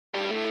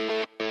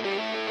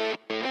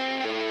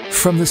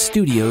from the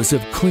studios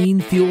of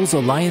Clean Fuels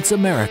Alliance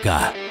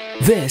America,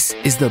 this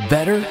is the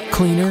Better,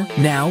 Cleaner,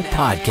 Now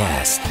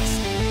podcast.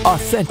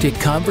 Authentic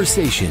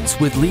conversations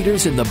with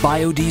leaders in the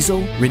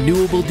biodiesel,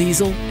 renewable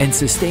diesel, and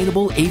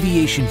sustainable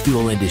aviation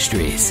fuel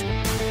industries.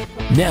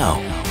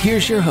 Now,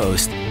 here's your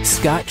host,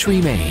 Scott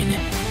Tremaine.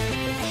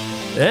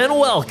 And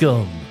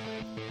welcome.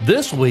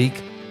 This week,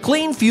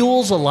 Clean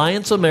Fuels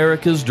Alliance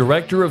America's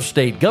Director of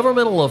State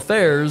Governmental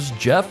Affairs,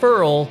 Jeff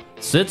Earl,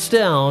 sits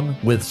down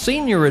with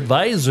Senior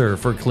Advisor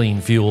for Clean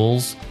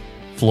Fuels,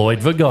 Floyd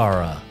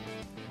Vergara.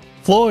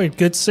 Floyd,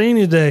 good seeing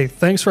you today.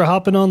 Thanks for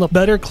hopping on the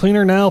Better,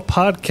 Cleaner, Now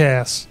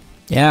podcast.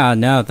 Yeah,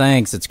 no,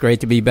 thanks. It's great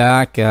to be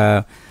back.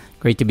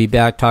 Great to be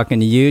back talking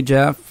to you,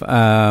 Jeff.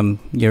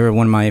 You're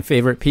one of my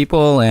favorite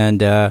people,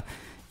 and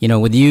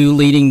with you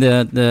leading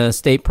the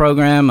state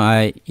program,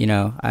 I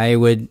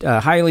would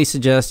highly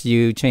suggest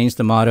you change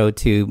the motto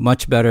to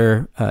much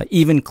better,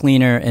 even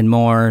cleaner, and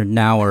more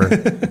nower,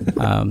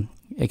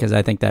 because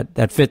I think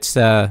that fits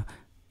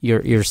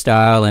your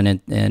style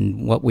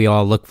and what we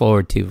all look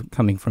forward to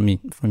coming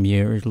from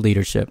your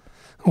leadership.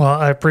 Well,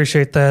 I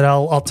appreciate that.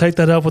 I'll take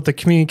that up with the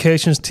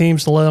communications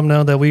teams to let them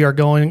know that we are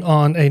going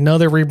on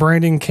another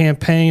rebranding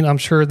campaign. I'm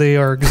sure they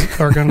are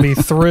going to be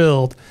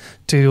thrilled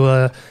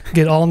to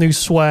get all new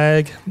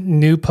swag,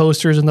 new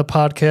posters in the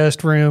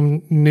podcast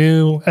room,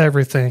 new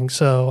everything.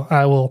 So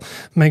I will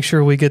make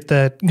sure we get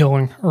that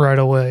going right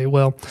away.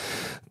 Well,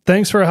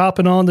 thanks for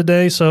hopping on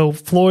today. So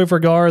Floyd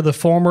Vergara, the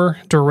former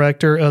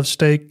Director of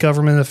State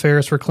Government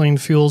Affairs for Clean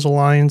Fuels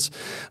Alliance,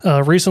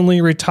 recently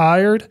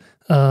retired.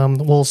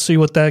 We'll see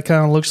what that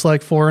kind of looks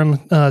like for him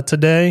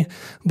today.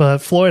 But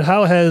Floyd,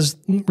 how has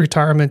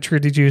retirement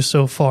treated you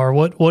so far?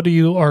 What are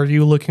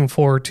you looking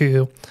forward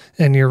to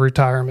in your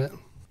retirement?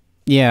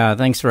 Yeah,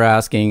 thanks for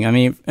asking. I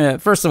mean,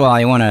 first of all,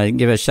 I want to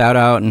give a shout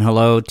out and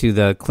hello to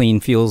the Clean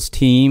Fuels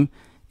team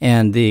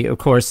and of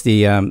course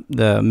the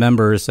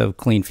members of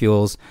Clean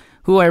Fuels,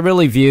 who I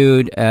really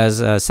viewed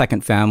as a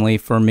second family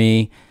for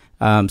me.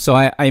 So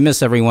I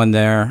miss everyone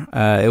there.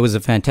 It was a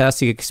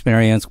fantastic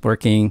experience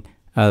working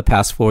the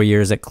past 4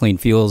 years at Clean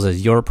Fuels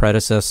as your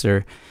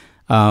predecessor.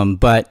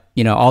 But,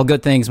 all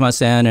good things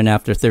must end. And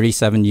after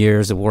 37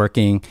 years of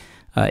working,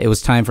 it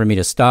was time for me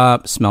to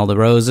stop, smell the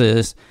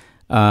roses,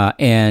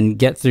 and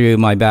get through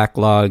my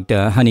backlogged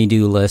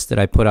honey-do list that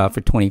I put out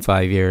for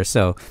 25 years.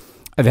 So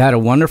I've had a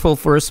wonderful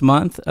first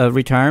month of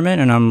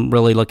retirement, and I'm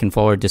really looking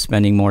forward to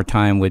spending more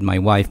time with my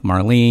wife,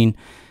 Marlene,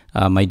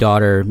 my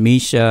daughter,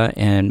 Misha,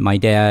 and my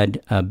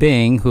dad,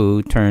 Bing,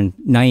 who turned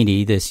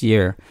 90 this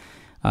year.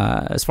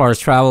 As far as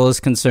travel is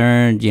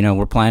concerned,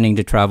 we're planning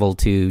to travel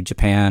to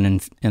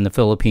Japan and the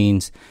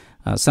Philippines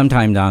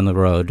sometime down the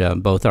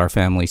road. Both our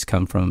families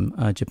come from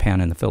Japan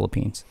and the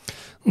Philippines.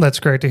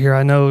 That's great to hear.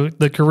 I know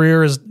the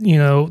career is,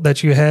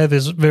 that you have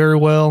is very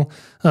well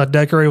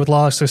decorated with a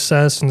lot of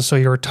success, and so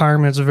your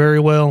retirement is very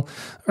well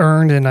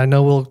earned. And I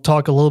know we'll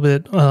talk a little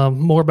bit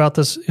more about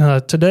this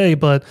today,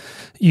 but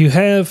you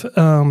have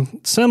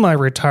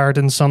semi-retired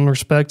in some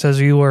respects as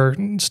you are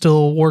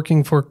still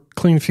working for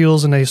Clean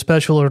Fuels in a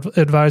special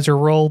advisor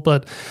role.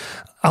 But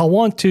I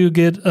want to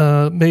get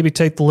maybe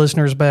take the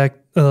listeners back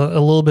a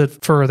little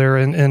bit further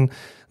and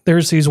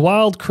there's these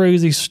wild,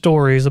 crazy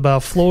stories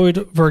about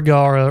Floyd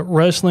Vergara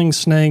wrestling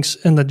snakes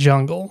in the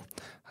jungle.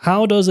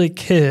 How does a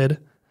kid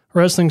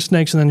wrestling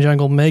snakes in the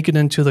jungle make it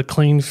into the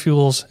clean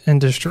fuels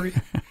industry?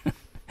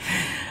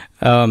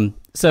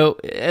 So,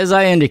 as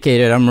I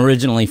indicated, I'm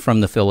originally from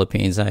the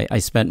Philippines. I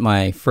spent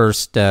my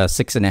first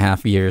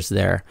 6.5 years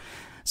there.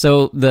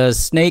 So, the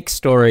snake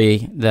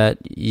story that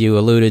you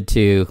alluded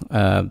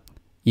to,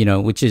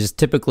 which is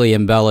typically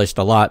embellished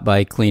a lot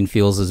by Clean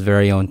Fuels'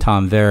 very own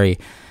Tom Very,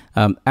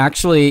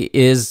 actually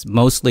is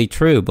mostly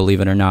true, believe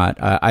it or not.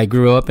 I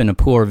grew up in a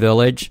poor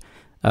village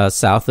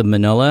south of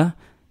Manila,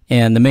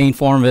 and the main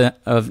form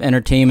of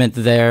entertainment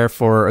there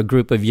for a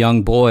group of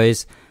young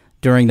boys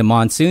during the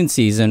monsoon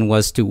season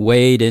was to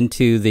wade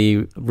into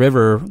the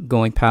river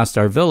going past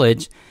our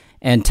village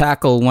and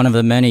tackle one of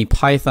the many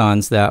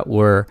pythons that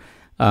were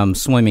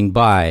swimming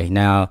by.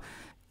 Now,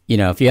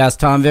 if you ask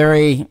Tom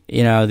Very,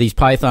 these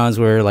pythons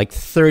were like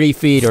 30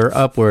 feet or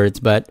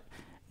upwards, but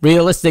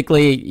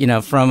realistically,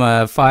 from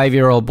a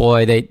 5-year-old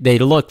boy, they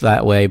look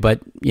that way, but,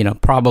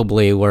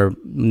 probably were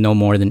no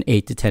more than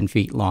 8 to 10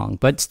 feet long.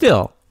 But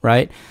still,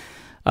 right?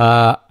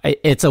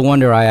 It's a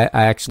wonder I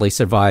actually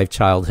survived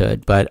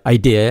childhood, but I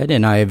did,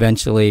 and I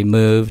eventually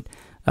moved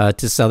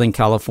to Southern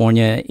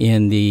California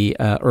in the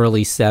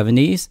early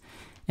 70s.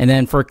 And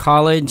then for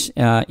college,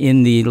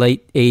 in the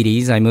late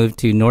 80s, I moved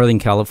to Northern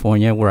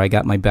California, where I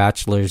got my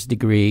bachelor's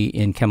degree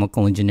in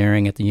chemical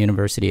engineering at the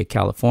University of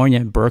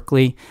California,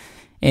 Berkeley.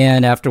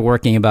 And after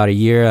working about a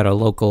year at a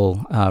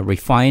local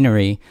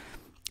refinery,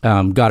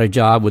 got a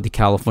job with the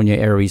California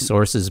Air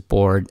Resources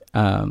Board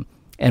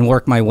and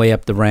worked my way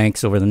up the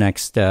ranks over the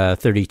next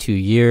 32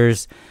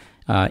 years.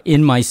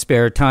 In my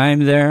spare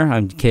time there,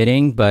 I'm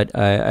kidding, but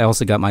I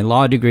also got my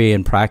law degree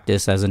and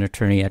practice as an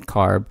attorney at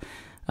CARB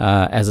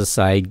as a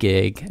side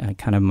gig,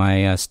 kind of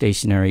my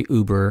stationary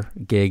Uber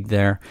gig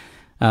there.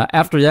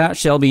 After that,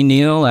 Shelby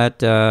Neal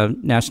at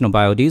National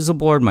Biodiesel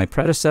Board, my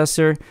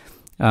predecessor,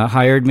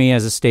 hired me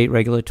as a state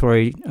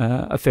regulatory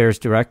affairs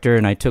director,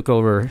 and I took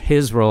over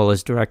his role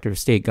as director of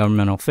state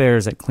governmental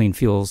affairs at Clean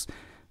Fuels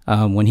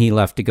when he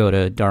left to go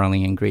to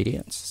Darling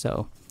Ingredients.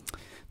 So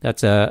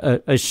that's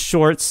a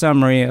short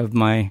summary of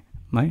my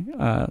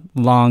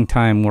long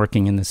time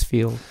working in this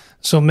field.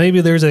 So maybe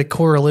there's a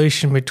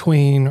correlation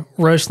between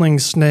wrestling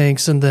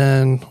snakes and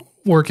then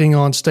working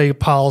on state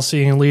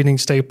policy and leading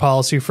state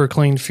policy for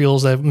clean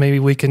fuels that maybe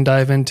we can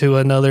dive into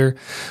another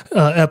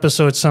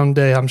episode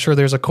someday. I'm sure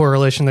there's a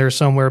correlation there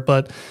somewhere.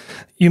 But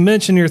you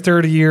mentioned your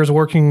 30 years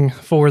working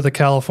for the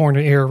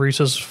California Air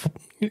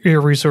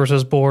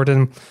Resources Board,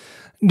 and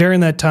during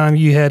that time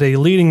you had a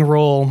leading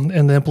role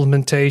in the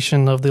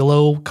implementation of the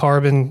low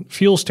carbon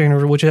fuel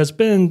standard, which has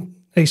been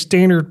a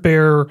standard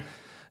bearer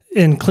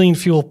in clean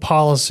fuel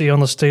policy on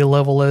the state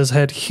level, has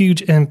had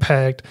huge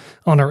impact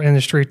on our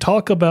industry.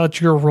 Talk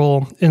about your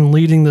role in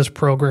leading this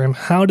program.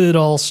 How did it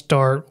all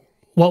start?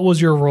 What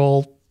was your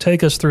role?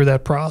 Take us through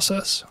that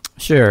process.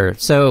 Sure.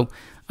 So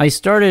I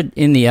started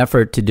in the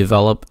effort to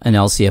develop an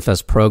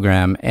LCFS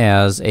program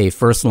as a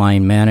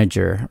first-line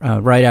manager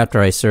right after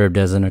I served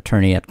as an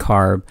attorney at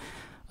CARB.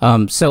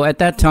 So at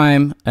that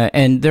time,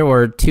 and there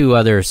were two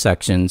other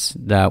sections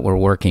that were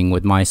working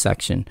with my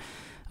section.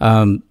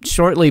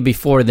 Shortly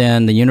before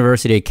then, the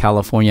University of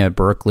California at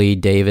Berkeley,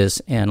 Davis,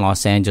 and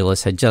Los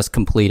Angeles had just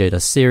completed a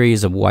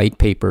series of white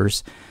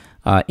papers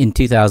in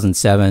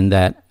 2007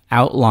 that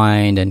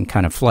outlined and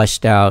kind of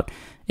fleshed out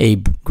a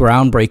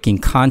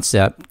groundbreaking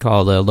concept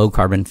called a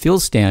low-carbon fuel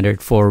standard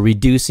for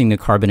reducing the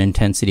carbon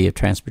intensity of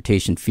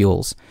transportation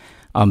fuels.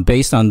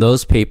 Based on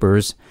those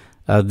papers,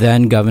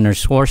 then Governor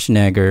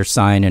Schwarzenegger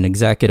signed an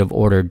executive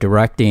order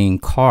directing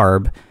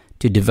CARB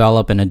to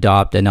develop and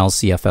adopt an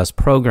LCFS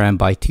program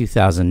by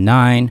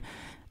 2009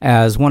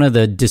 as one of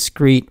the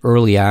discrete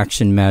early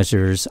action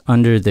measures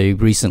under the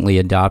recently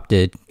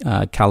adopted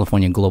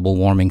California Global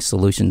Warming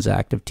Solutions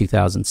Act of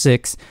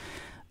 2006,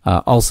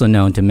 also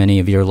known to many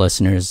of your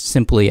listeners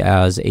simply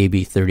as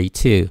AB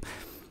 32.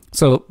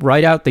 So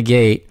right out the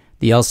gate,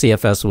 the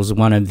LCFS was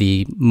one of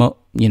the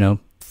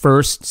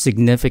first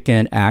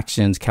significant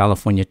actions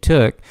California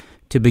took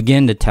to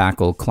begin to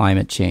tackle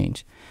climate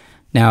change.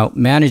 Now,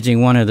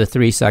 managing one of the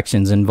three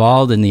sections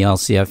involved in the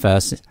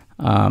LCFS,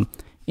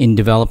 in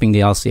developing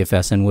the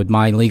LCFS, and with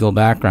my legal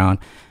background,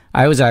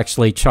 I was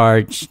actually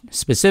charged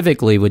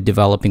specifically with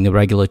developing the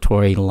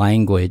regulatory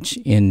language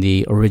in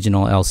the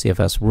original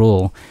LCFS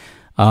rule.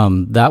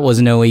 That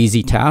was no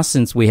easy task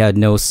since we had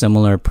no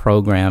similar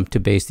program to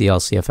base the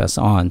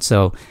LCFS on.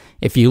 So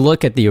if you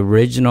look at the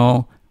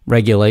original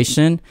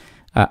regulation,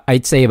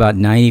 I'd say about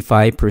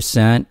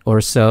 95%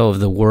 or so of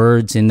the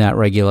words in that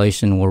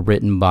regulation were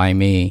written by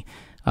me,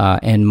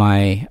 and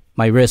my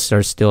wrists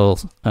are still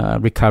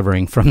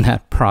recovering from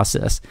that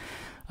process.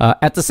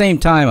 At the same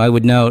time, I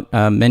would note,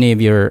 many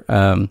of your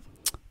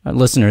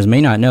listeners may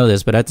not know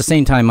this, but at the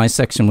same time, my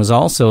section was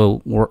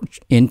also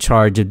in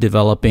charge of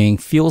developing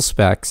fuel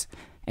specs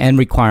and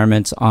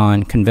requirements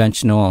on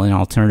conventional and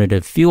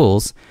alternative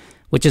fuels,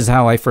 which is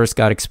how I first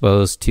got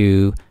exposed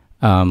to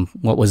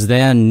what was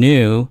then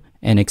new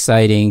and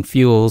exciting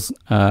fuels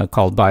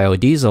called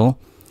biodiesel.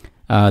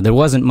 There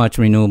wasn't much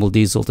renewable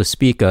diesel to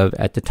speak of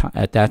at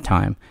that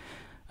time.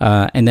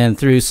 And then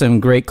through some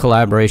great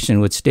collaboration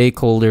with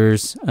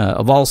stakeholders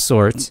of all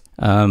sorts,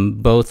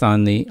 both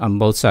on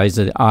both sides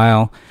of the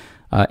aisle,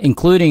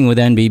 including with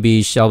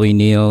NBB's Shelby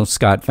Neal,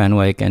 Scott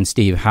Fenwick, and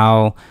Steve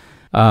Howell,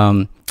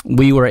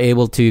 we were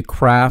able to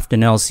craft an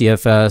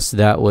LCFS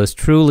that was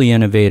truly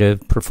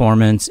innovative,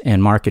 performance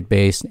and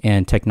market-based,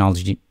 and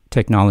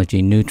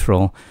technology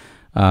neutral,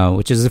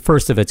 which is the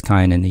first of its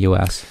kind in the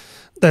U.S.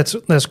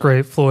 That's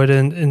great, Floyd,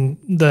 and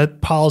that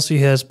policy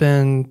has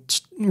been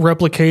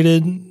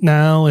replicated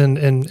now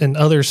in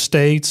other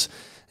states,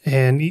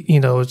 and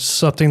it's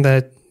something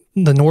that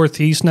the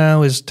Northeast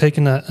now is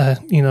taking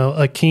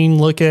a keen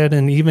look at,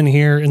 and even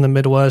here in the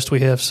Midwest,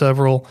 we have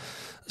several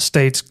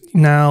states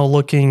now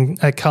looking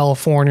at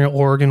California,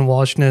 Oregon,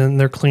 Washington, and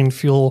their clean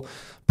fuel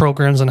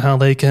programs and how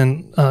they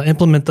can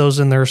implement those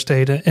in their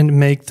state and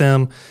make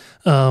them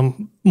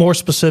more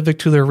specific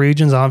to their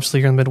regions. Obviously,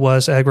 here in the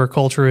Midwest,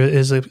 agriculture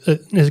is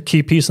a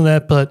key piece of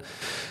that. But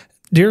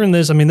during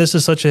this, this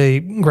is such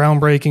a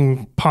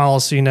groundbreaking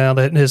policy now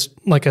that is,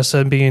 like I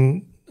said,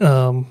 being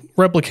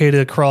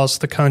replicated across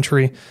the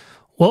country.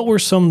 What were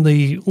some of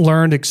the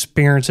learned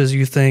experiences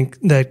you think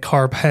that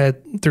CARB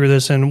had through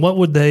this, and what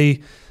would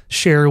they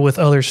share with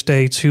other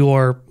states who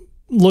are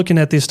looking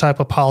at this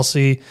type of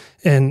policy,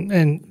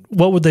 and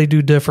what would they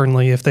do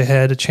differently if they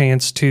had a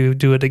chance to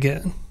do it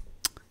again?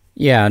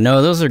 Yeah,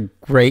 no, those are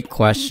great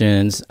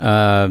questions.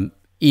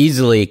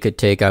 Easily could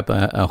take up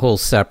a whole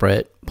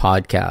separate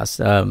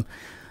podcast.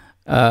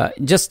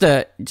 Just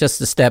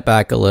to step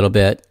back a little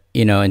bit,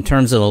 in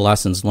terms of the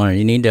lessons learned,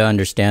 you need to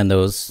understand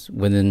those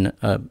within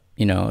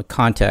a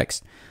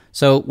context.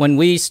 So when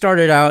we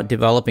started out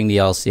developing the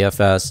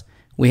LCFS,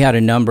 we had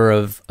a number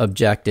of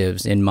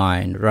objectives in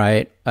mind,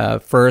 right?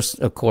 First,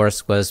 of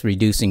course, was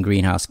reducing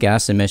greenhouse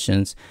gas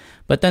emissions,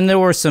 But then there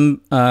were some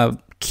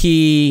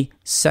key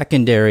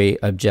secondary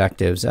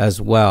objectives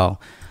as well.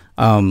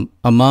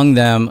 Among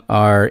them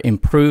are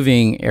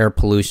improving air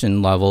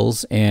pollution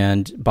levels,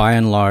 and by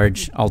and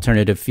large,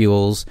 alternative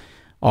fuels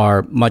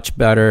are much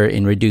better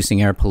in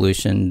reducing air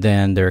pollution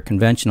than their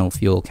conventional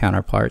fuel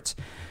counterparts.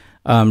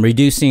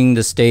 Reducing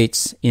the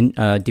state's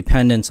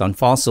dependence on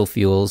fossil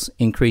fuels,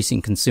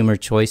 increasing consumer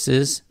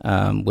choices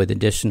with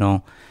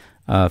additional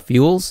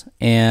fuels,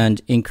 and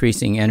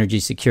increasing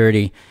energy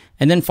security,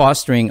 and then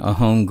fostering a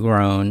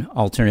homegrown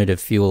alternative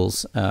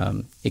fuels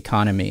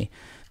economy.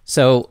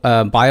 So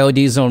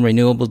biodiesel and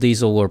renewable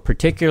diesel were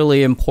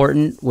particularly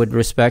important with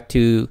respect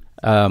to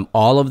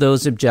all of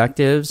those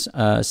objectives,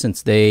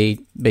 since they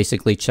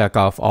basically check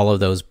off all of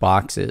those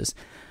boxes.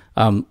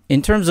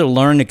 In terms of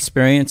learned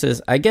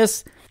experiences, I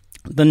guess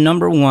the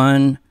number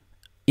one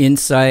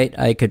insight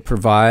I could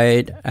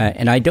provide,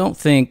 and I don't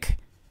think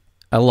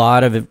a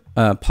lot of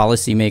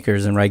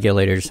policymakers and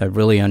regulators have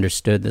really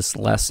understood this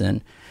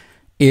lesson,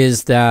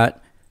 is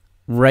that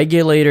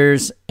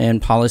regulators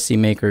and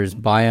policymakers,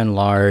 by and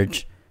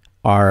large,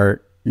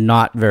 are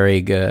not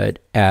very good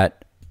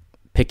at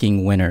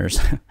picking winners.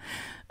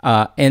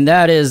 And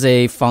that is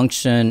a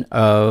function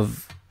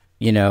of,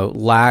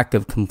 lack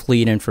of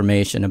complete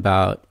information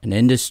about an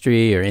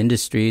industry or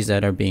industries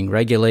that are being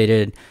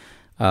regulated,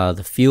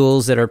 the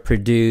fuels that are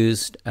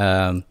produced.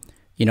 I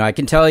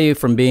can tell you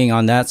from being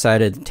on that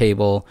side of the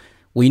table,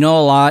 we knew a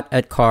lot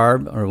at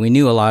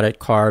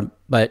CARB,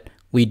 but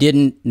we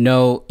didn't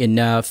know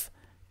enough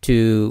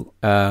to,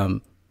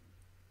 to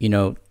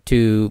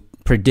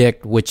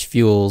predict which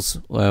fuels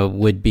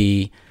would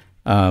be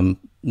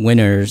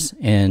winners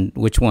and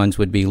which ones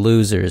would be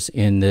losers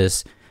in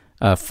this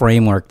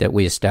framework that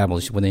we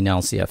established within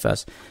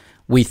LCFS.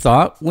 We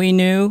thought we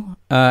knew,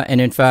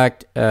 and in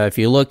fact, if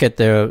you look at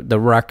the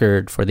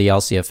record for the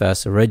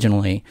LCFS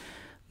originally,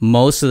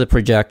 most of the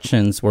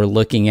projections were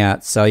looking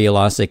at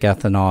cellulosic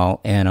ethanol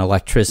and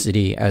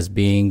electricity as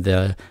being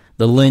the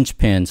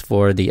linchpins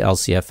for the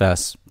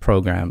LCFS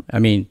program. I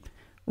mean,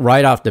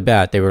 right off the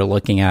bat, they were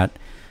looking at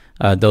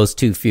those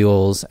two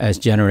fuels as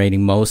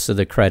generating most of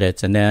the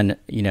credits, and then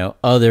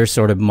other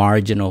sort of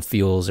marginal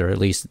fuels, or at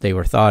least they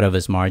were thought of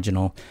as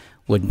marginal,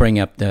 would bring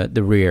up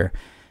the rear.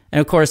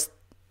 And of course,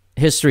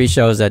 history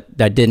shows that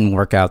didn't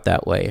work out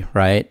that way,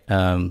 right?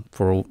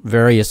 For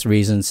various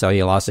reasons,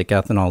 cellulosic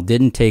ethanol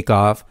didn't take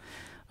off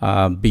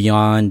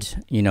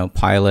beyond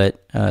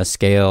pilot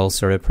scale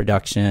sort of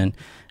production.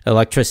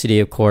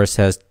 Electricity, of course,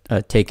 has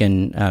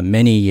taken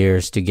many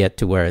years to get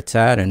to where it's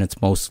at, and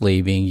it's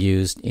mostly being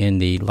used in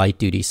the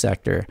light-duty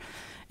sector.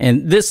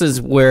 And this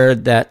is where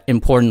that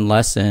important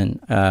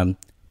lesson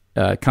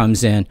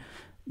comes in.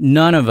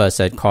 None of us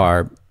at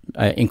CARB,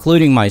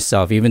 including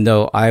myself, even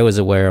though I was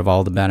aware of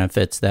all the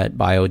benefits that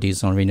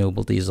biodiesel and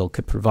renewable diesel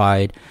could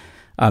provide,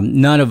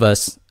 none of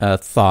us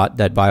thought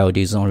that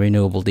biodiesel and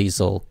renewable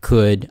diesel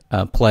could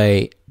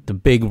play the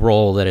big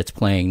role that it's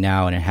playing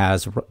now, and it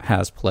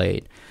has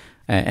played.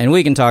 And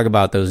we can talk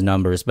about those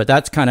numbers, but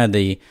that's kind of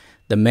the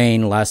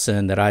main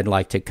lesson that I'd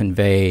like to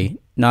convey,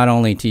 not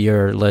only to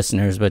your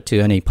listeners, but to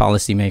any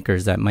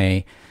policymakers that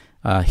may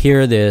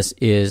hear this,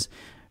 is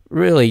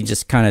really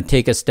just kind of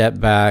take a step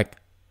back,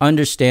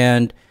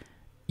 understand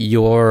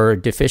your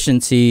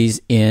deficiencies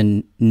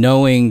in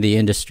knowing the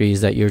industries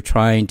that you're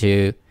trying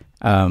to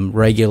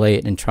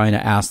regulate and trying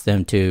to ask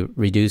them to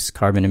reduce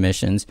carbon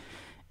emissions,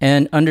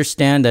 and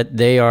understand that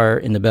they are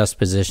in the best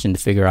position to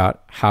figure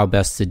out how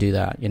best to do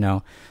that,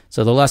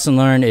 So the lesson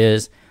learned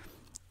is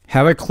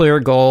have a clear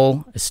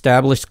goal,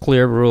 establish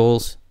clear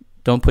rules,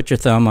 don't put your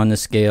thumb on the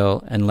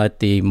scale, and let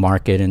the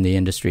market and the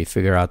industry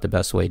figure out the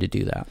best way to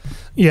do that.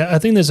 Yeah, I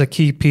think there's a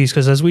key piece,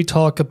 because as we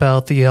talk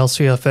about the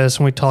LCFS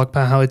and we talk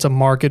about how it's a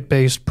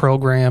market-based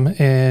program,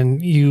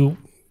 and you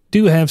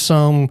do have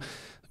some,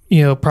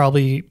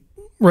 probably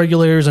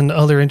regulators and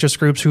other interest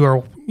groups who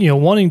are,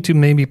 wanting to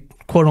maybe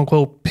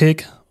quote-unquote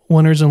pick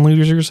winners and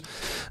losers.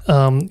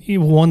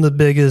 One of the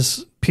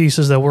biggest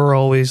pieces that we're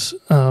always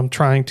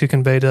trying to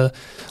convey to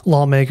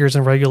lawmakers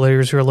and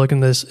regulators who are looking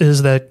at this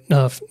is that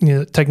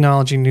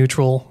technology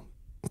neutral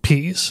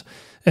piece.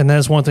 And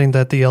that's one thing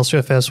that the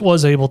LCFS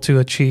was able to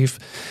achieve.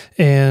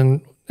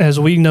 And as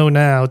we know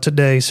now,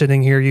 today,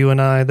 sitting here, you and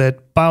I,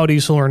 that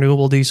biodiesel and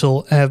renewable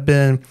diesel have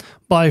been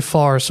by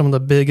far some of the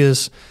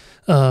biggest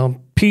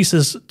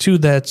pieces to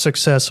that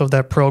success of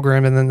that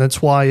program, and then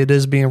that's why it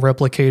is being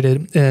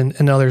replicated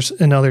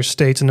in other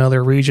states and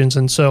other regions.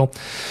 And so,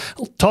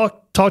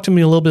 talk to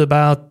me a little bit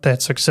about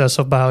that success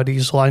of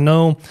biodiesel. I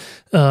know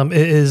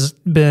it has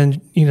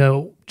been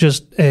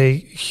just a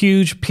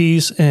huge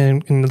piece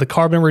in the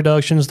carbon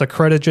reductions, the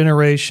credit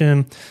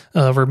generation,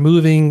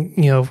 removing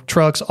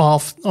trucks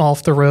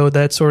off the road,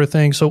 that sort of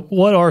thing. So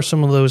what are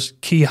some of those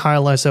key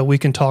highlights that we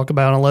can talk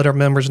about and let our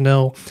members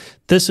know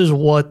this is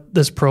what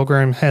this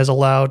program has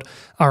allowed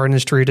our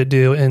industry to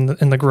do, and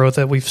the growth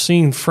that we've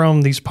seen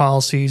from these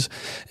policies,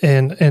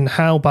 and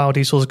how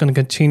biodiesel is going to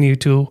continue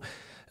to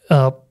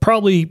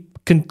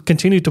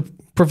continue to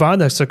provide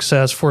that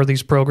success for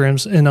these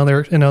programs in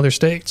other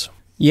states?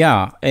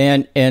 Yeah,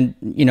 and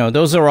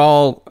those are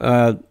all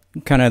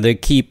kind of the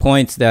key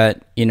points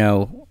that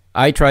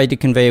I tried to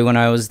convey when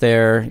I was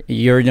there.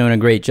 You're doing a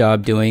great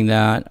job doing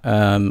that.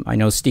 I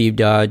know Steve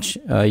Dodge,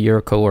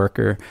 your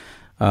coworker,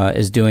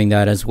 is doing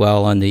that as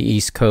well on the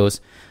East Coast.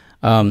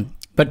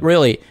 But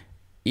really,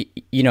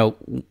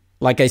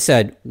 like I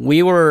said,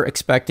 we were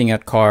expecting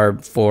at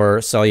CARB for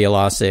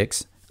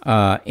cellulosics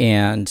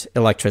and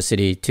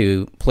electricity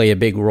to play a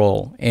big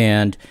role,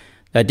 and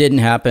that didn't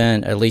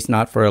happen, at least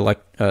not for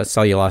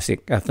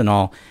cellulosic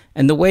ethanol.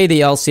 And the way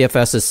the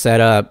LCFS is set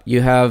up,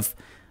 you have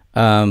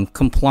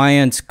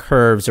compliance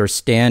curves or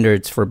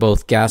standards for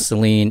both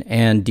gasoline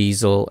and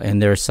diesel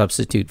and their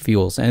substitute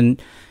fuels. And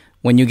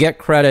when you get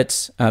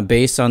credits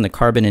based on the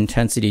carbon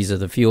intensities of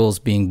the fuels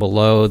being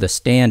below the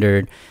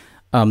standard,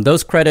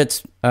 those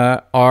credits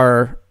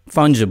are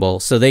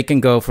fungible. So they can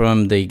go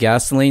from the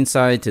gasoline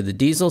side to the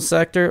diesel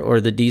sector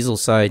or the diesel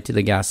side to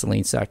the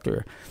gasoline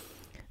sector.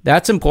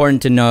 That's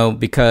important to know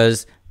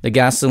because the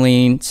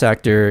gasoline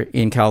sector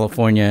in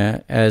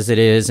California, as it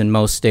is in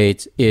most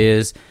states,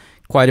 is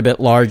quite a bit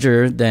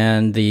larger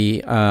than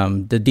the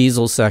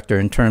diesel sector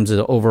in terms of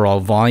the overall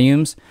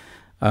volumes.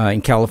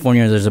 In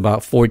California, there's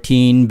about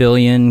 14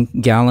 billion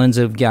gallons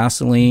of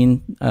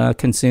gasoline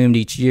consumed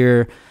each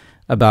year,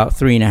 about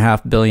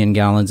 3.5 billion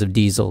gallons of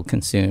diesel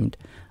consumed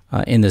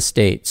in the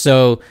state.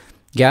 So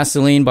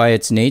gasoline, by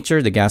its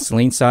nature, the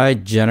gasoline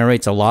side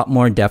generates a lot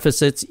more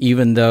deficits,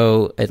 even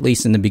though, at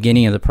least in the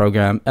beginning of the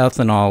program,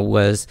 ethanol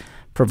was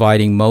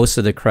providing most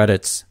of the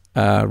credits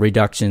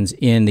reductions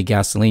in the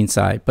gasoline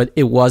side. But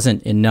it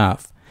wasn't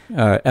enough.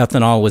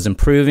 Ethanol was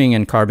improving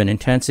in carbon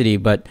intensity,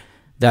 but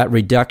that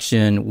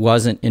reduction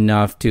wasn't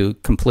enough to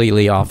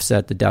completely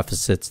offset the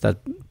deficits that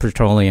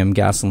petroleum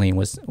gasoline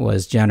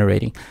was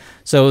generating.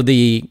 So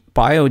the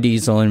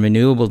biodiesel and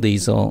renewable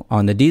diesel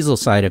on the diesel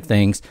side of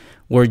things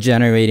were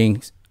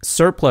generating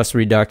surplus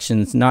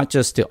reductions, not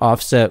just to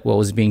offset what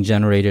was being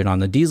generated on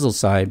the diesel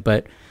side,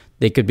 but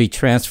they could be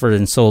transferred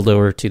and sold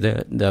over to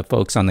the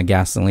folks on the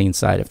gasoline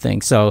side of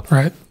things. So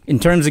in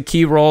terms of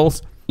key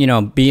roles,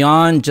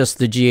 beyond just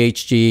the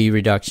GHG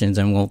reductions,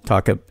 and we'll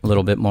talk a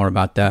little bit more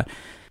about that,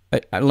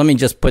 let me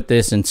just put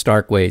this in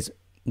stark ways.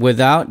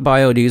 Without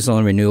biodiesel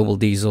and renewable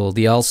diesel,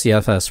 the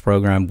LCFS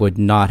program would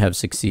not have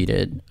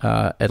succeeded,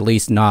 at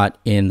least not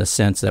in the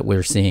sense that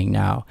we're seeing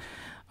now.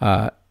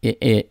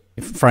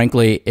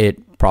 Frankly,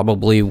 it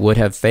probably would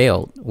have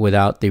failed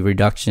without the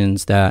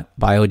reductions that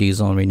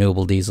biodiesel and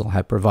renewable diesel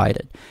have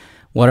provided.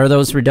 What are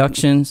those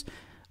reductions?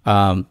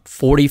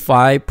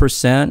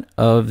 45%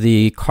 of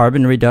the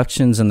carbon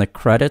reductions and the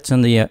credits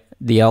in the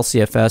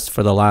LCFS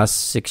for the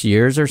last 6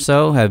 years or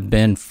so have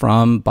been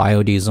from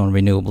biodiesel and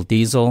renewable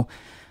diesel.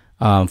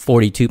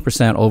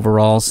 42%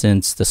 overall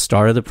since the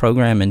start of the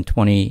program in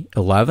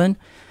 2011.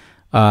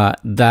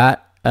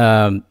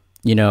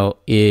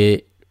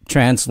 It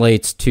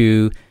translates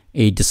to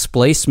a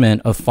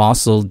displacement of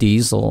fossil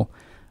diesel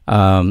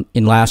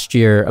in last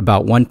year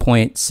about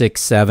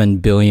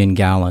 1.67 billion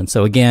gallons.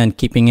 So again,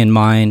 keeping in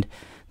mind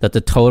that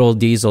the total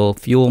diesel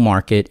fuel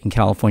market in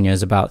California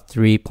is about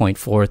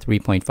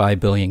 3.5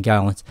 billion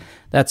gallons.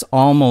 That's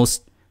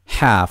almost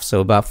half,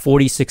 so about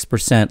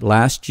 46%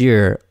 last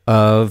year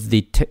of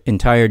the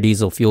entire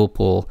diesel fuel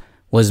pool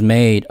was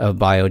made of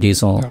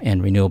biodiesel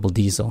and renewable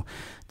diesel.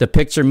 The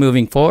picture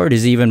moving forward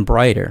is even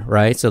brighter,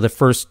 right? So the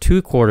first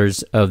 2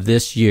 quarters of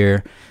this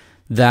year,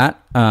 that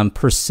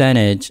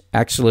percentage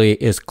actually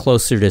is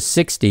closer to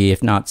 60,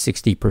 if not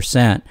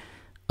 60%,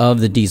 of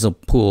the diesel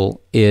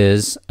pool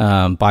is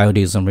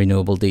biodiesel and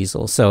renewable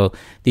diesel. So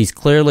these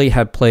clearly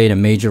have played a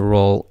major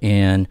role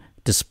in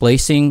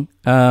displacing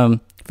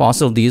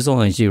fossil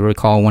diesel. As you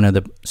recall, one of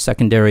the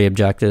secondary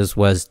objectives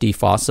was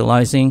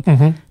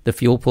defossilizing the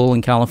fuel pool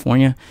in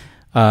California.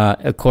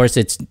 Of course,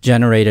 it's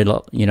generated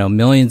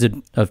millions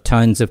of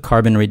tons of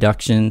carbon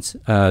reductions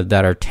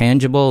that are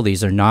tangible.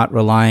 These are not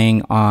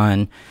relying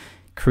on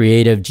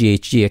creative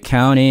GHG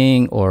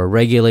accounting or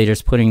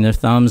regulators putting their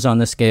thumbs on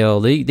the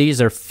scale.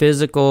 These are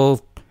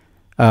physical,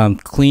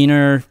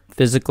 cleaner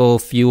physical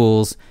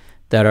fuels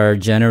that are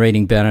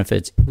generating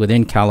benefits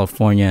within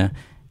California.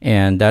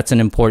 And that's an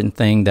important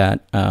thing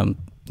that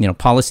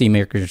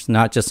policymakers,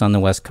 not just on the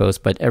West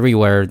Coast, but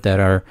everywhere that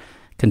are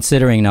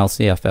considering an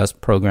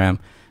LCFS program,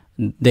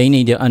 they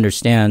need to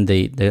understand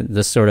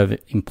the sort of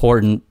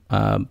important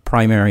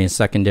primary and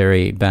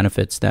secondary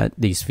benefits that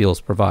these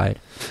fuels provide.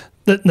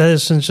 That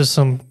is just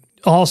some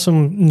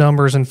awesome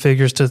numbers and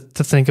figures to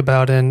think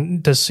about,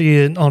 and to see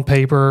it on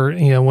paper.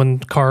 When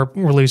CARB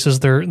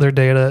releases their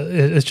data,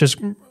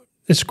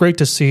 it's great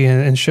to see,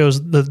 and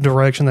shows the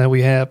direction that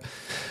we have.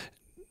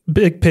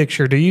 Big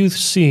picture, do you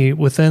see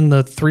within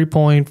the 3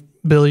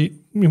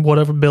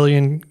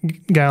 billion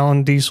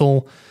gallon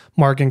diesel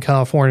market in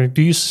California,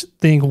 do you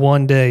think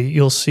one day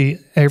you'll see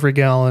every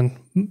gallon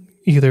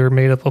either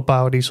made up of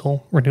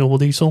biodiesel, renewable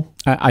diesel?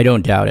 I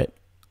don't doubt it.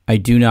 I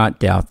do not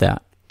doubt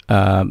that.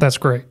 That's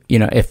great.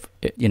 If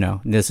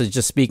this is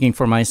just speaking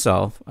for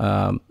myself,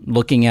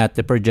 looking at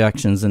the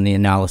projections and the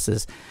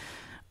analysis,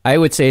 I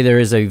would say there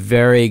is a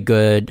very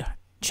good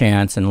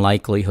chance and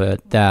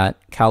likelihood that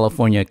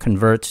California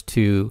converts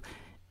to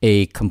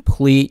a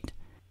complete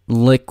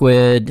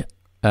liquid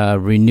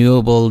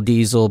renewable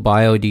diesel,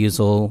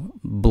 biodiesel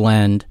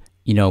blend,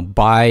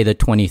 by the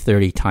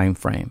 2030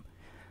 timeframe.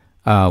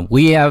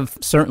 We have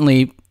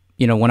certainly,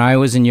 when I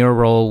was in your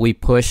role, we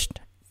pushed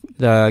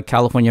the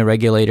California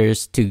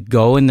regulators to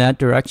go in that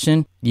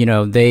direction.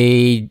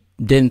 They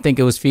didn't think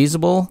it was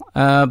feasible,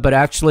 but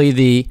actually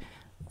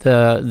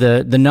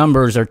the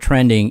numbers are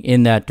trending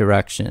in that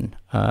direction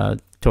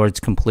towards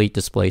complete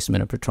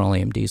displacement of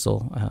petroleum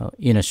diesel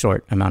in a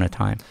short amount of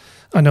time.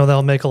 I know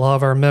that'll make a lot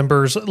of our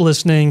members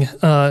listening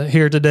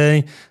here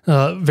today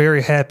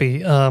very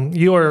happy.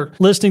 You are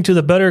listening to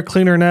the Better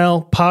Cleaner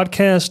Now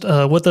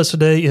podcast. With us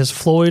today is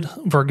Floyd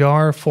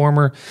Vergara,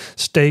 former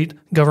State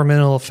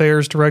Governmental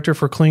Affairs Director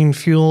for Clean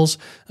Fuels.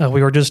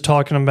 We were just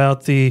talking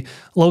about the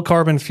low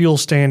carbon fuel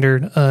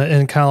standard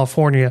in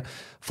California.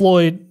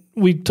 Floyd,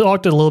 we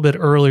talked a little bit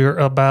earlier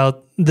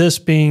about this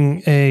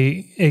being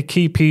a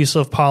key piece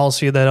of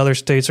policy that other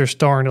states are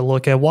starting to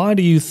look at. Why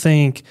do you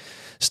think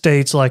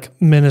states like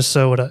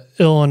Minnesota,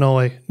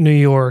 Illinois, New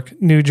York,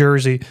 New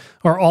Jersey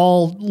are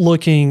all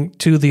looking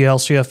to the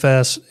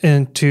LCFS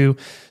and to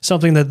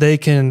something that they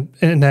can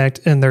enact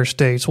in their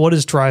states? What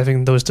is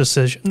driving those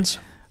decisions?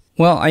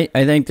 Well, I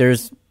think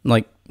there's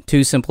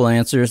two simple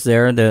answers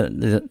there.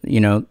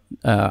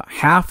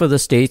 Half of the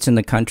states in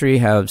the country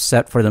have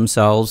set for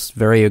themselves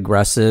very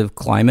aggressive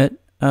climate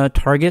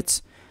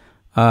targets.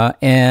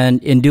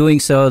 And in doing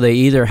so, they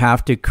either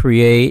have to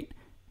create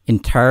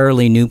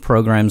entirely new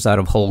programs out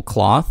of whole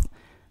cloth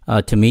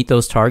to meet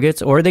those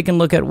targets, or they can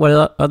look at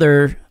what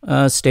other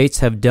states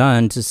have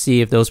done to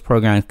see if those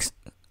programs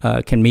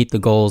can meet the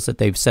goals that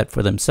they've set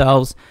for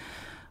themselves.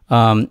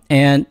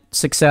 And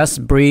success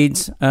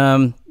breeds,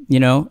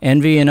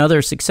 envy and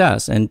other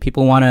success, and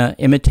people want to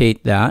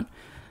imitate that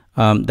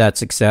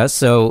success.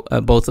 So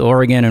both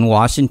Oregon and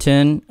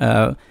Washington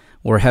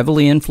were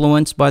heavily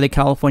influenced by the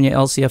California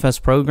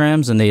LCFS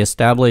programs, and they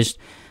established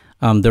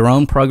their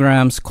own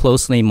programs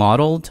closely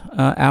modeled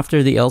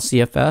after the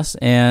LCFS,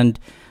 and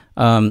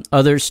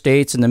other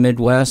states in the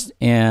Midwest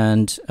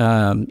and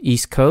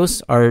East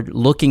Coast are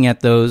looking at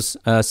those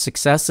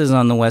successes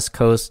on the West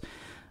Coast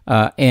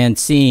and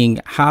seeing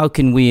how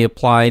can we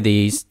apply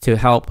these to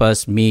help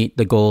us meet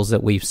the goals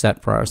that we've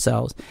set for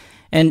ourselves.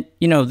 And,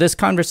 this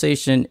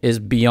conversation is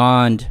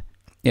beyond,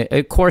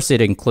 of course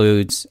it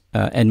includes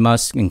and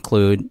must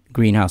include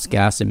greenhouse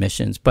gas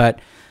emissions, but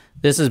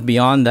this is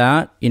beyond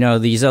that.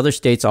 These other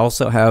states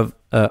also have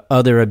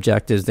other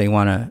objectives they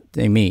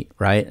meet,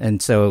 right?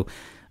 And so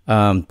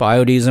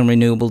biodiesel and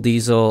renewable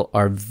diesel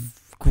are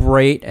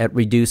great at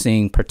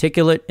reducing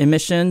particulate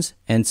emissions.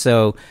 And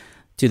so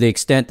to the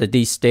extent that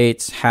these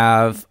states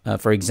have,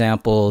 for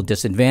example,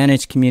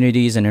 disadvantaged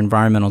communities and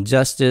environmental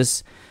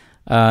justice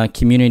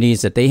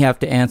communities that they have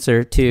to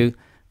answer to,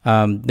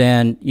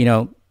 then,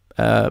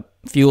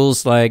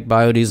 fuels like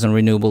biodiesel and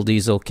renewable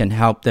diesel can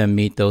help them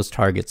meet those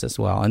targets as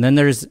well. And then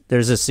there's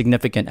a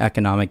significant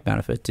economic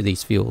benefit to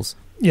these fuels.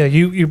 Yeah,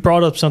 you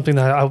brought up something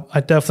that I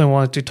definitely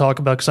wanted to talk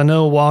about, because I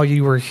know while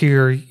you were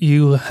here,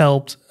 you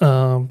helped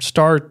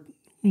start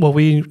what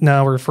we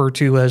now refer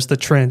to as the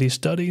Trinity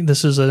study.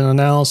 This is an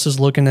analysis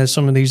looking at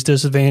some of these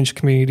disadvantaged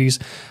communities.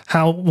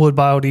 How would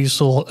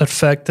biodiesel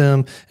affect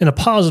them in a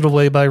positive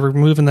way by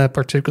removing that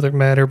particulate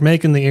matter,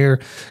 making the air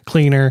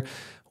cleaner?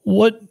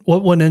 What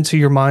went into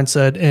your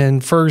mindset?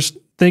 And first,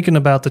 thinking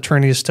about the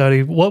Trinity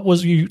study, what were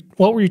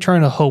you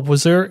trying to hope?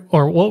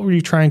 What were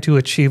you trying to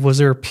achieve? Was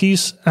there a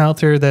piece out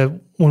there that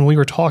when we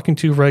were talking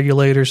to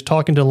regulators,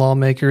 talking to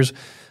lawmakers,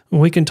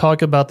 we can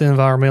talk about the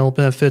environmental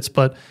benefits,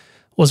 but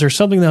was there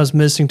something that was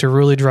missing to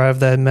really drive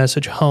that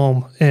message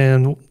home?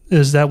 And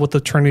is that what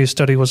the Trinity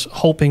study was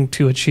hoping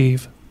to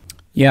achieve?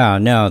 Yeah,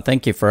 no,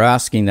 thank you for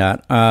asking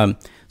that.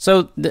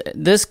 So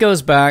this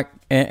goes back,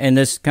 and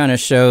this kind of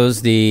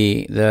shows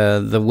the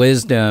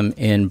wisdom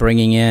in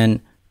bringing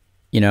in,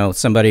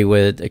 somebody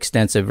with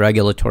extensive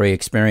regulatory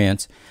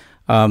experience.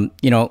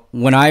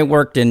 When I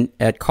worked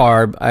at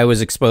CARB, I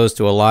was exposed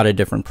to a lot of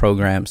different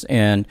programs,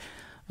 and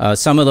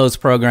some of those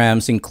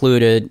programs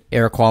included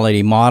air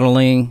quality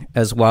modeling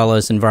as well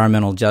as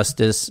environmental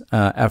justice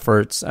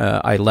efforts.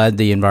 I led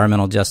the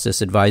Environmental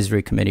Justice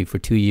Advisory Committee for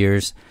 2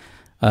 years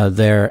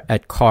there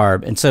at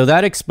CARB, and so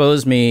that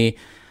exposed me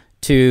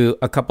to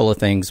a couple of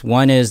things.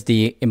 One is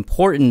the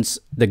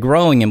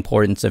growing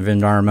importance of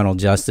environmental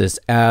justice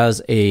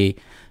as a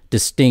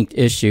distinct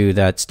issue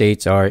that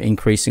states are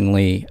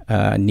increasingly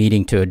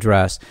needing to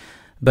address.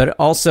 But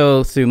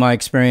also through my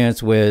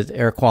experience with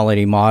air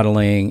quality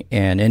modeling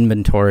and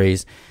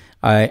inventories,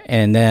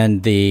 and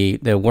then the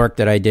work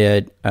that I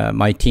did,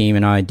 my team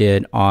and I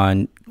did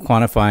on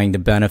quantifying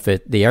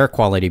the air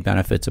quality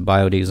benefits of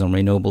biodiesel and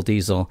renewable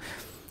diesel,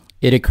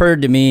 it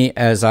occurred to me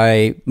as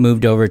I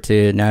moved over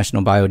to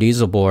National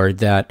Biodiesel Board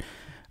that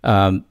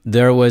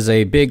there was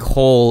a big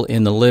hole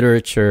in the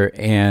literature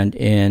and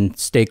in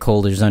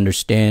stakeholders'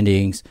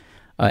 understandings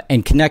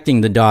and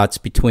connecting the dots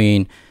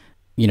between,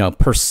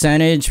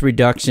 percentage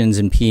reductions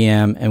in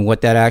PM and what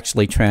that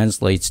actually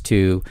translates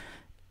to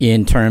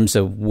in terms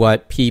of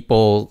what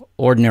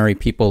ordinary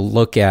people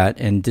look at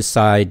and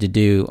decide to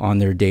do on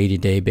their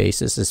day-to-day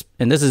basis.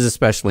 And this is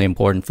especially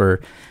important for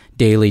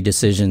daily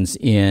decisions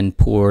in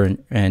poor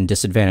and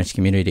disadvantaged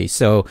communities.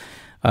 So,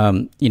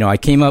 I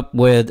came up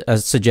with a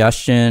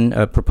suggestion,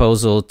 a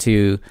proposal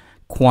to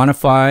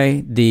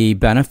quantify the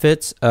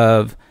benefits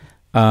of,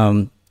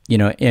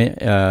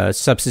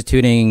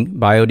 substituting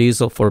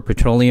biodiesel for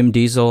petroleum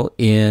diesel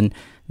in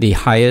the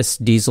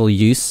highest diesel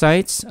use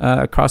sites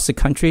across the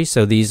country.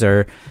 So these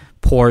are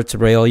ports,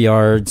 rail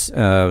yards,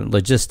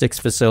 logistics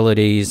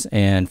facilities,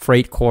 and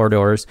freight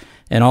corridors,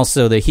 and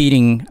also the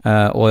heating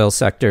oil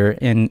sector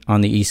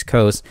on the East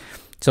Coast.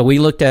 So we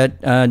looked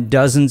at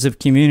dozens of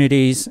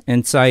communities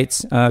and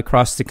sites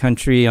across the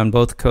country on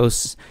both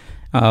coasts,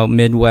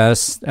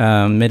 Midwest,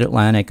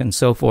 Mid-Atlantic, and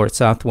so forth,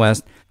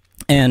 Southwest.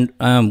 And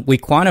we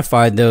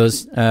quantified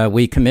those.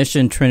 We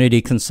commissioned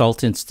Trinity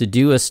Consultants to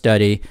do a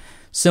study.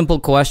 Simple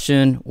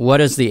question: what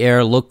does the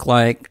air look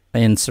like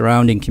in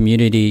surrounding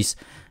communities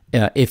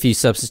if you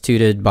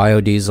substituted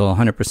biodiesel,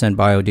 100%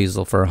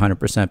 biodiesel for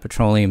 100%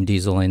 petroleum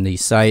diesel in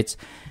these sites?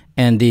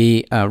 And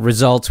the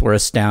results were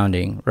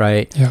astounding,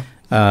 right? Yeah.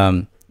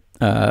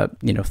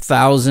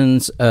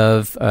 Thousands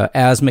of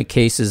asthma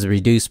cases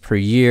reduced per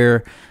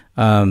year.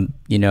 Many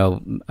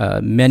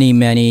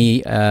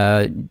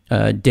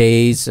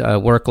days,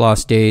 work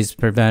loss days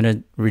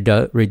prevented,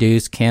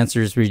 reduced,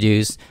 cancers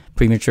reduced,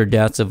 premature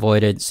deaths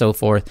avoided, so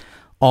forth,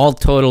 all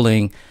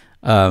totaling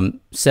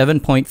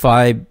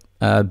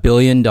 $7.5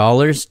 billion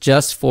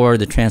just for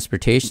the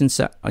transportation,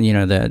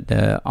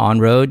 the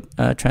on-road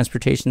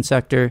transportation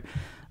sector.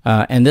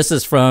 And this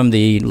is from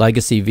the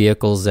legacy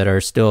vehicles that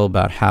are still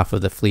about half of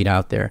the fleet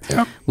out there.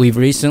 Yep. We've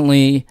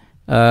recently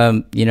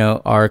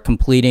are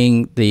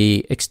completing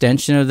the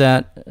extension of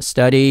that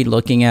study,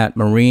 looking at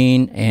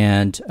marine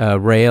and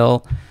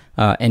rail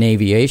and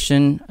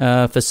aviation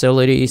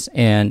facilities,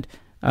 and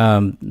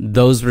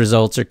those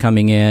results are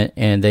coming in,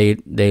 and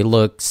they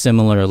look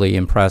similarly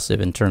impressive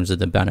in terms of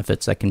the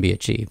benefits that can be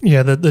achieved.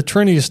 Yeah, the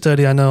Trinity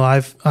study, I know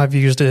I've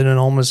used it in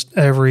almost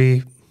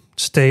every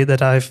state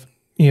that I've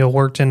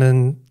worked in,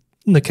 and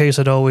the case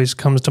that always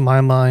comes to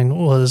my mind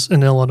was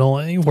in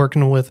Illinois,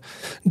 working with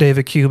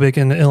David Kubik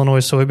and the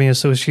Illinois Soybean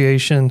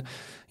Association.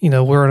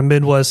 We're in a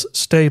Midwest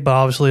state, but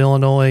obviously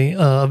Illinois,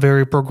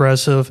 very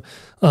progressive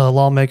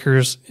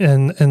lawmakers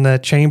in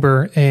that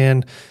chamber,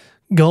 and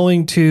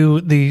going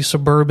to the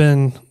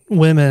suburban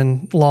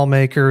women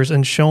lawmakers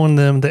and showing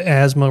them the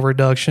asthma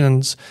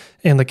reductions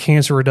and the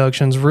cancer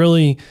reductions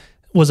really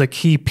was a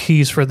key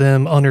piece for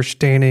them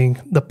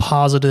understanding the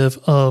positive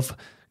of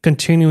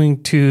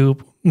continuing to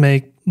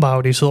make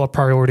biodiesel a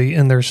priority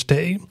in their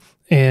state.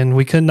 And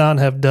we could not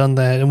have done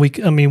that. And we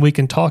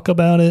can talk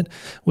about it.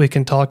 We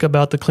can talk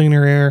about the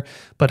cleaner air,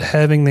 but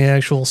having the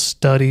actual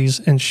studies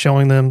and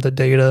showing them the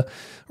data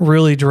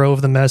really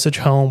drove the message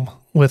home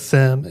with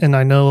them. And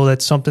I know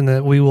that's something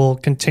that we will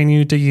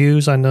continue to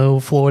use. I know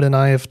Floyd and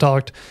I have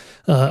talked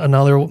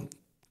another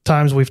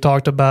times we've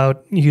talked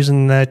about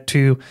using that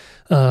to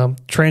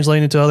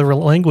translate into other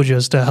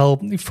languages to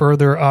help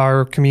further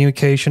our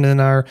communication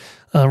and our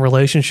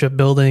relationship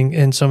building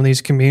in some of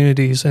these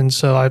communities. And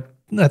so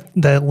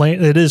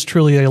it is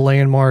truly a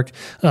landmark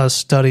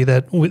study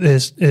that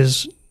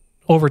is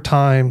over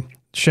time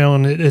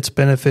shown its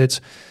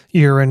benefits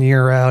year in,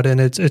 year out. And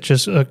it's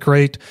just a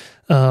great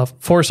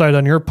foresight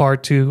on your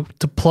part to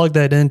plug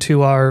that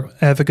into our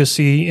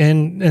advocacy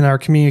and our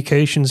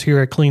communications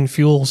here at Clean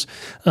Fuels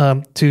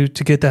to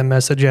get that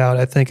message out.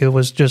 I think it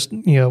was just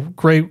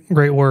great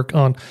work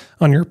on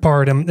your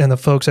part and the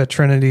folks at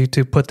Trinity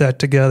to put that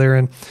together,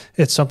 and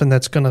it's something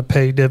that's going to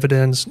pay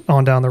dividends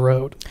on down the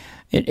road.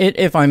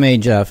 If I may,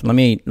 Jeff, let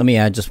me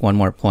add just one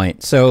more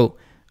point. So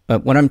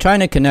what I'm trying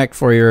to connect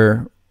for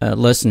your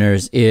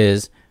listeners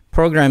is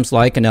programs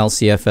like an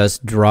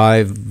LCFS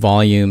drive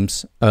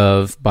volumes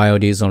of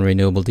biodiesel and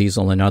renewable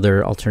diesel and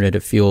other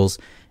alternative fuels.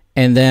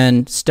 And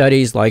then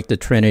studies like the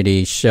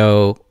Trinity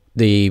show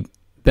the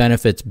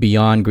benefits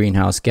beyond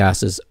greenhouse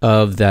gases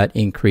of that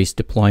increased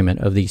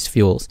deployment of these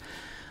fuels.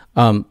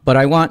 But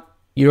I want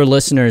your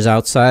listeners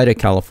outside of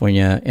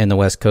California and the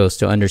West Coast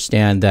to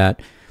understand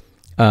that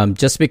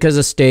just because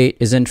a state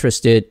is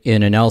interested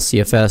in an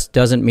LCFS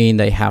doesn't mean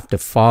they have to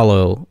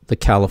follow the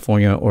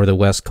California or the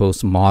West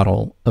Coast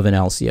model of an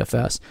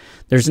LCFS.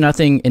 There's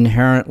nothing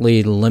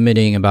inherently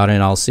limiting about an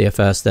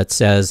LCFS that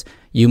says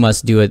you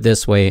must do it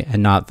this way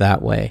and not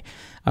that way,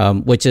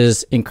 which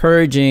is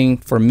encouraging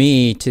for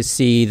me to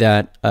see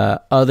that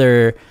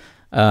other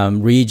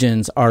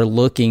regions are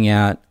looking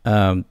at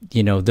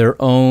their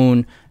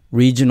own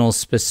regional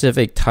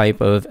specific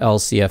type of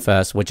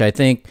LCFS, which I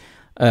think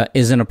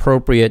is an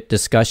appropriate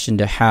discussion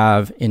to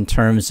have in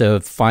terms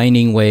of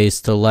finding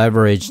ways to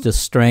leverage the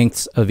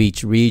strengths of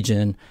each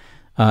region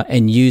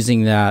and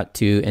using that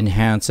to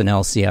enhance an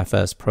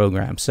LCFS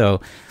program. So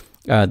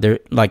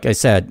like I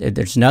said,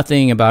 there's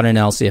nothing about an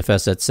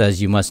LCFS that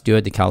says you must do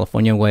it the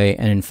California way.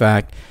 And in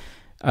fact,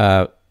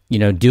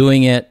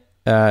 doing it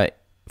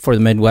for the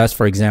Midwest,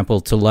 for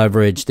example, to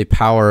leverage the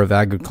power of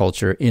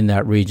agriculture in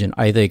that region,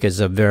 I think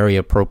is a very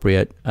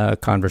appropriate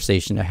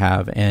conversation to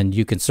have. And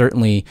you can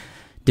certainly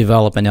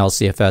develop an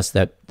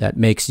LCFS that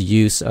makes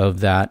use of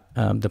that,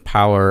 the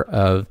power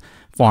of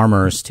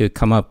farmers to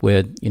come up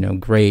with,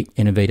 great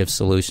innovative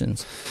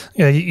solutions.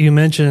 Yeah, you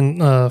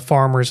mentioned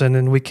farmers, and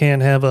then we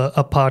can't have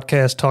a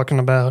podcast talking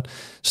about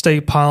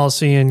state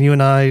policy and you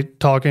and I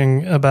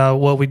talking about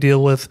what we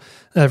deal with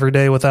every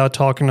day without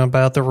talking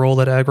about the role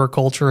that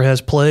agriculture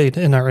has played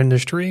in our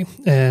industry.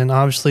 And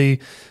obviously,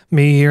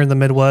 me here in the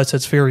Midwest,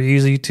 it's very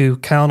easy to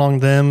count on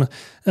them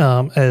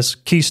as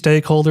key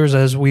stakeholders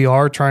as we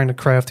are trying to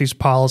craft these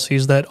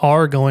policies that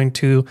are going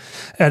to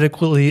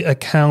adequately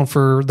account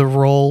for the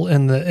role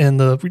and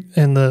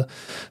the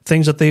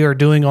things that they are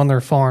doing on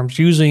their farms,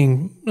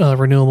 using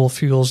renewable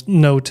fuels,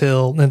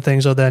 no-till, and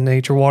things of that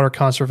nature, water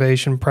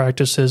conservation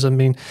practices. I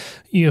mean,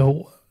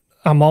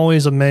 I'm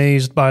always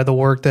amazed by the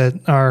work that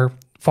our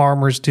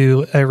farmers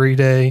do every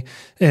day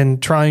in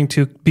trying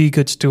to be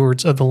good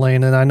stewards of the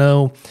land. And I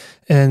know,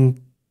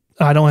 and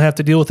I don't have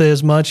to deal with it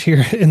as much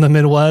here in the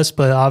Midwest,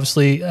 but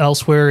obviously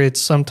elsewhere,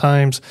 it's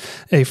sometimes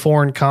a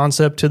foreign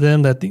concept to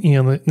them that,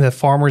 that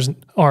farmers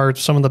are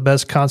some of the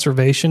best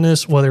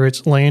conservationists, whether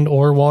it's land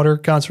or water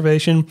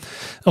conservation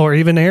or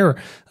even air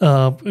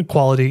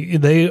quality.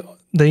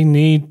 They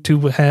need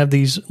to have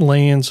these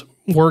lands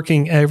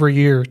working every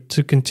year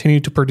to continue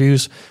to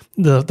produce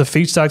the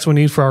feedstocks we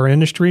need for our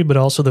industry, but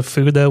also the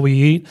food that we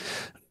eat.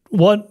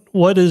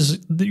 What is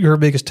your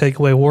biggest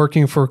takeaway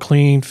working for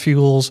Clean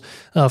Fuels,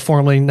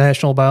 formerly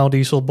National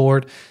Biodiesel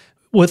Board,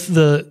 with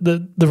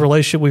the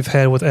relationship we've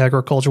had with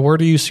agriculture? Where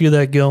do you see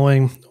that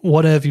going?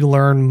 What have you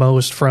learned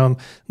most from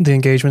the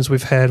engagements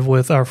we've had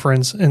with our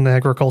friends in the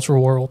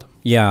agricultural world?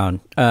 Yeah,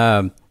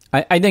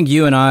 I think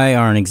you and I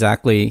are on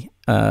exactly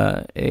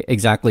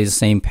the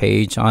same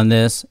page on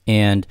this.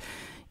 And,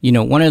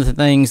 one of the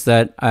things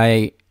that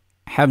I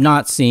have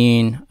not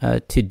seen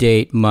to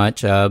date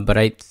much, but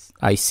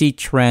I see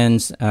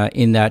trends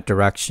in that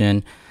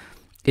direction,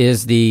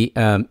 is the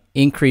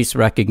increased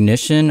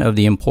recognition of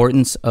the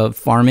importance of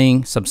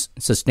farming,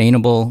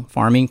 sustainable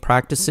farming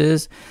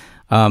practices.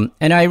 And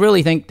I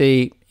really think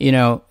the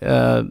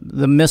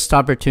missed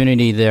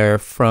opportunity there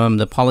from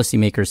the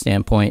policymaker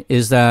standpoint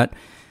is that,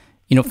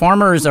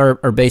 farmers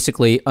are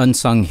basically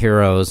unsung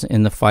heroes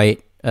in the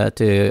fight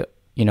to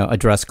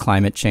address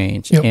climate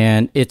change. Yep.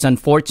 And it's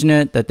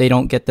unfortunate that they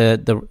don't get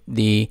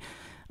the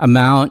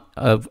amount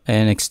of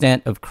an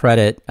extent of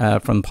credit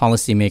from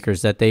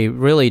policymakers that they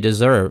really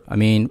deserve. I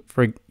mean,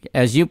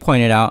 as you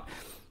pointed out,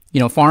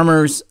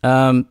 farmers,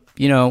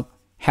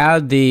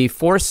 had the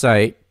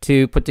foresight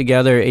to put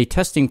together a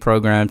testing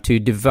program to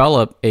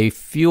develop a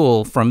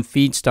fuel from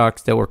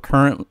feedstocks that were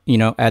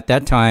at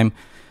that time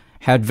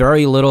had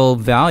very little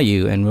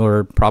value and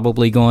were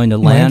probably going to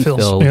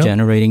landfill, yep,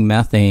 generating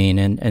methane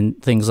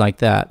and things like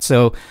that.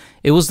 So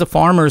it was the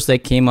farmers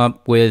that came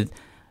up with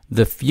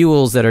the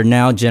fuels that are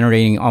now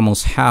generating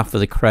almost half of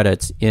the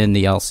credits in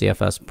the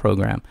LCFS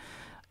program.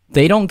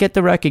 They don't get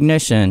the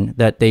recognition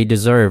that they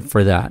deserve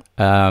for that.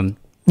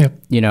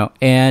 Yep.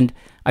 And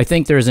I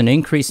think there's an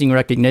increasing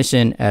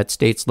recognition at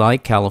states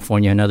like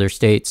California and other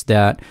states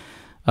that,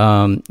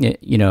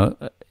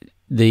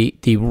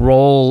 the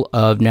role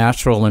of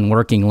natural and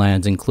working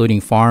lands, including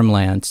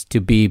farmlands,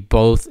 to be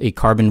both a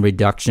carbon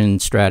reduction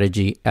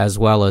strategy as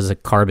well as a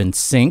carbon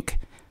sink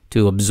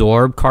to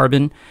absorb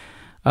carbon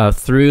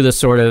through the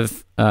sort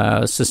of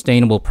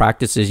sustainable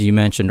practices you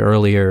mentioned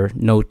earlier,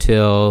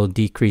 no-till,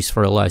 decreased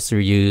fertilizer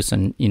use,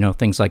 and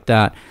things like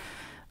that.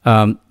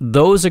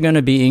 Those are going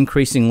to be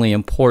increasingly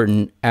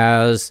important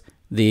as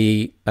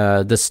the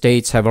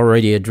states have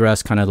already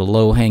addressed kind of the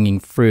low-hanging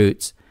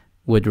fruits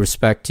with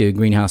respect to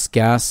greenhouse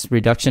gas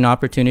reduction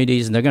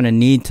opportunities, and they're going to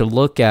need to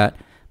look at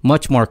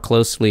much more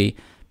closely,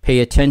 pay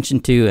attention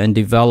to, and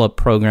develop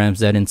programs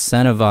that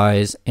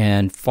incentivize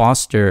and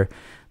foster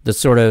the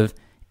sort of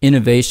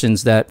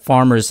innovations that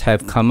farmers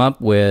have come up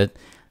with,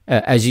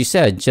 as you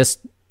said, just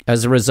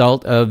as a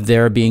result of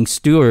their being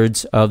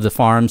stewards of the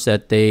farms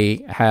that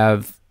they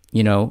have,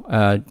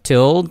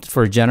 tilled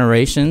for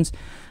generations.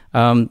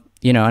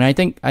 And I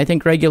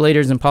think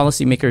regulators and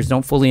policymakers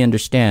don't fully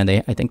understand.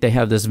 I think they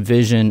have this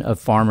vision of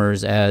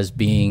farmers as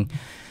being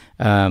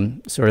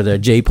sort of the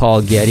J.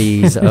 Paul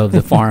Gettys of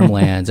the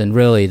farmlands, and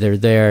really they're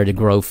there to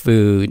grow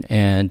food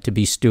and to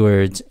be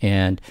stewards,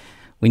 and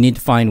we need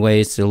to find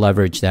ways to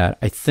leverage that.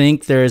 I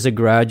think there is a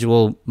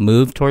gradual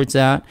move towards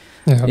that.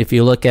 Yeah. If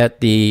you look at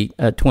the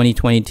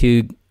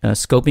 2022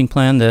 scoping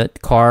plan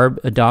that CARB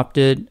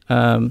adopted,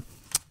 a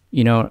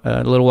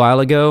little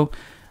while ago,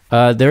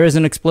 there is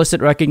an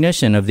explicit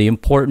recognition of the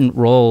important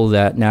role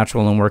that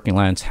natural and working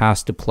lands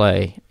has to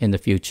play in the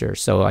future.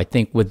 So I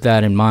think with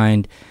that in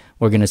mind,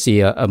 we're going to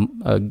see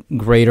a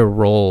greater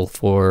role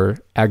for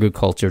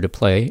agriculture to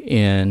play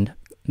in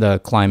the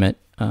climate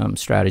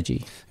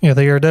strategy. Yeah,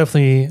 they are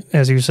definitely,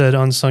 as you said,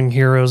 unsung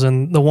heroes,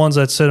 and the ones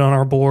that sit on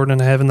our board and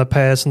have in the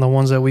past and the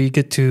ones that we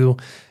get to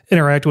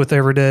interact with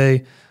every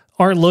day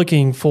aren't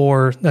looking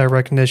for that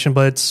recognition,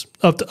 but it's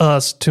up to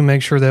us to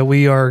make sure that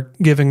we are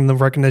giving the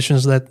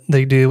recognitions that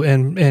they do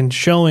and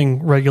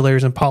showing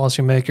regulators and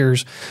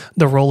policymakers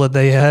the role that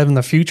they have in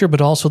the future,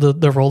 but also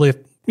the role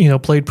they've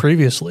played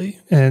previously.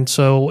 And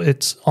so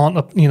it's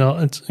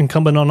it's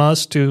incumbent on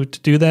us to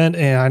do that.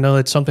 And I know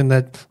it's something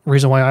that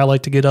reason why I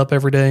like to get up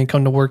every day and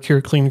come to work here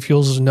at Clean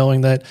Fuels is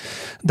knowing that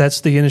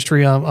that's the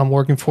industry I'm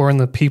working for, and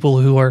the people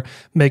who are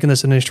making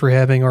this industry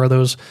having are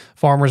those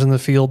farmers in the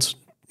fields,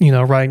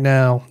 right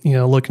now,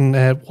 looking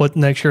at what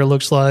next year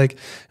looks like,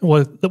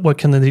 what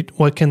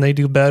can they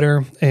do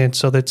better. And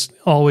so that's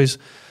always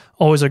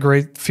a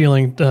great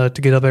feeling to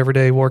get up every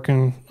day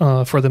working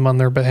for them on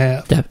their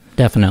behalf.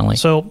 Definitely.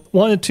 So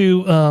wanted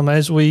to,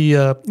 as we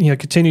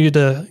continue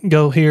to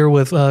go here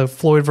with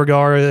Floyd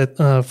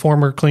Vergara,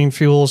 former Clean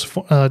Fuels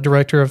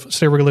Director of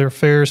State Regulatory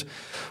Affairs,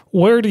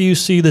 where do you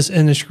see this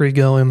industry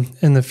going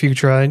in the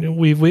future?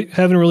 We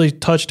haven't really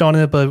touched on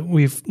it, but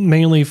we've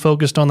mainly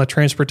focused on the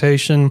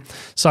transportation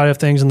side of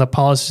things and the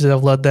policies that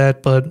have led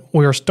that. But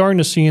we are starting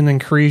to see an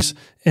increased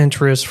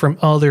interest from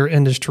other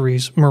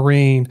industries,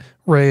 marine,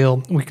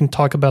 rail. We can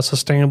talk about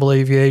sustainable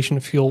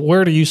aviation fuel.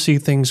 Where do you see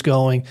things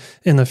going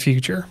in the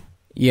future?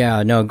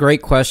 Yeah, no,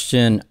 great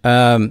question.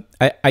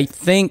 I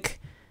think,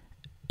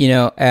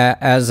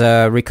 as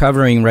a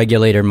recovering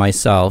regulator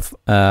myself,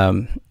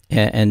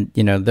 and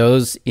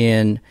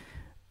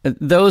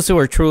those who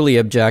are truly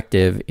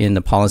objective in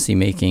the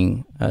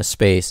policymaking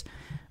space,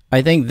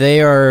 I think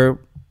they are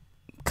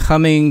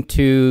coming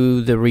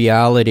to the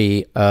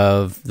reality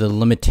of the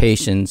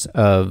limitations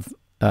of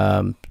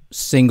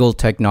single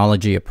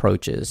technology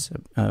approaches,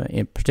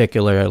 in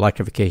particular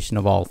electrification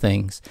of all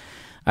things.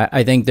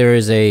 I think there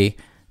is a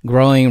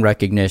growing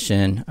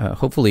recognition,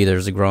 hopefully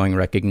there's a growing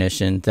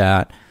recognition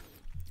that,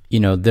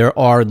 there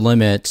are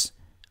limits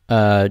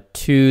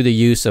to the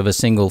use of a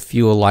single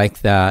fuel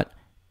like that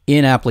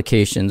in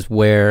applications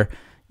where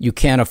you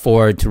can't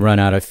afford to run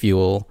out of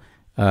fuel.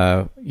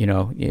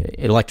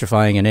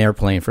 Electrifying an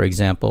airplane, for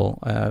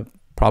example,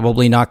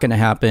 probably not going to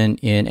happen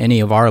in any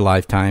of our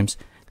lifetimes,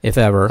 if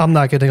ever. I'm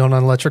not getting on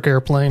an electric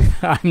airplane.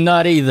 I'm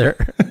not either.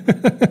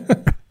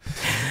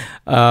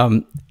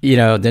 The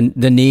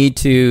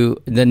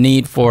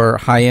need for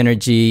high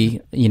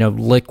energy,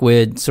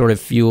 liquid sort of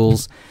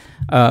fuels.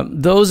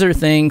 Those are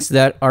things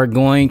that are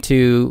going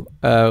to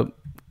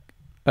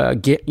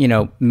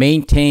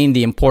maintain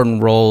the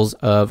important roles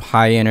of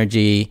high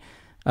energy,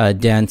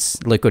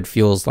 dense liquid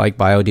fuels like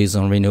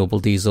biodiesel and renewable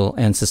diesel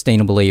and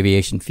sustainable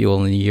aviation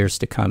fuel in the years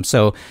to come.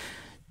 So,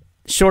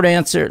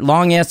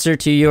 long answer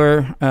to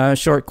your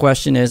short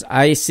question is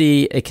I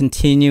see a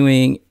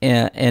continuing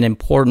an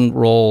important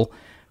role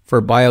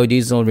for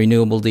biodiesel and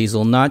renewable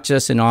diesel, not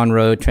just in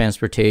on-road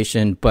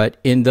transportation, but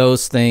in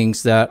those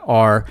things that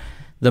are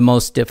the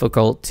most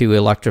difficult to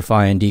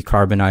electrify and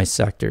decarbonize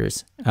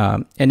sectors.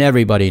 And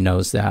everybody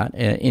knows that.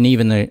 And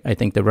even I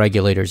think the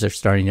regulators are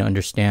starting to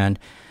understand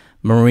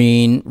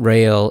marine,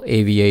 rail,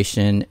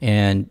 aviation,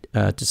 and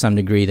to some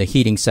degree the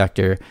heating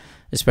sector,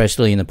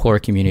 especially in the poor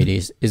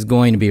communities, is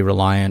going to be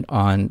reliant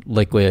on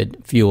liquid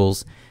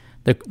fuels.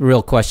 The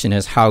real question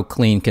is how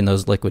clean can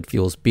those liquid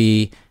fuels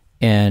be?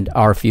 And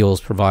our fuels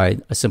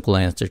provide a simple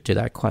answer to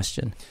that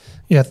question.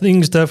 Yeah,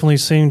 things definitely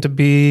seem to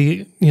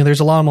be, there's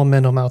a lot of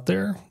momentum out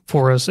there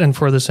for us and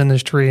for this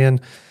industry. And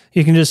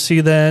you can just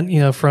see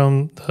that,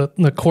 from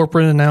the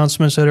corporate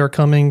announcements that are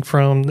coming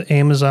from the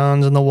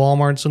Amazons and the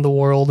Walmarts of the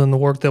world, and the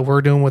work that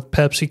we're doing with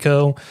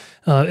PepsiCo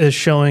is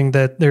showing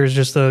that there's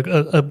just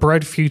a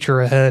bright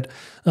future ahead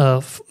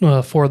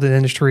for the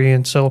industry.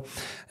 And so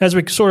as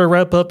we sort of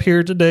wrap up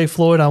here today,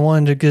 Floyd, I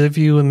wanted to give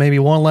you maybe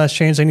one last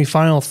chance. Any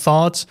final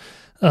thoughts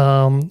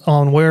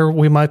on where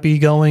we might be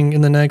going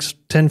in the next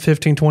 10,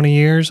 15, 20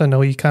 years? I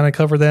know you kind of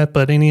covered that,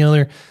 but any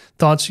other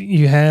thoughts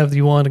you have that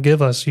you want to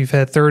give us? You've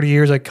had 30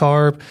 years at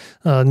CARB,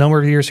 a number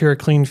of years here at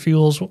Clean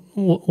Fuels.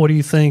 What do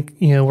you think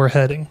we're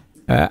heading?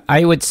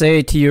 I would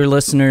say to your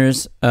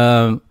listeners,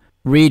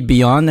 read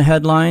beyond the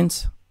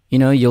headlines.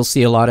 You'll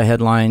see a lot of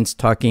headlines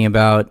talking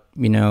about,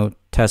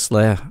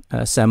 Tesla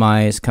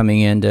semis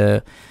coming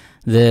into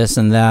this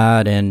and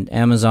that, and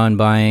Amazon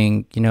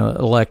buying,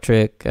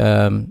 electric,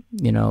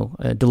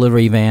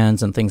 delivery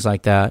vans and things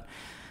like that.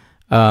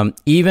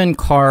 Even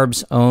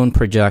CARB's own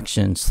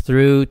projections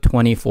through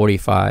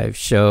 2045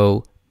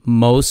 show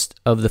most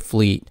of the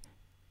fleet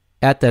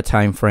in that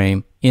time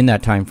frame,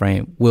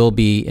 will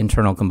be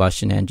internal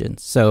combustion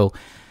engines. So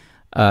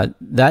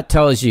that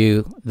tells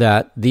you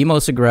that the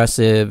most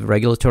aggressive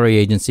regulatory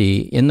agency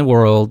in the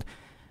world,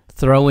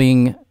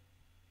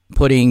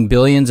 putting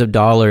billions of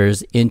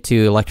dollars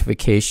into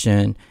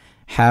electrification,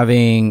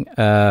 having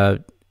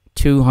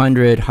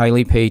 200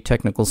 highly paid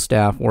technical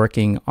staff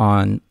working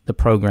on the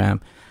program,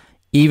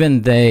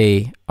 even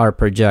they are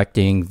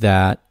projecting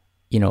that,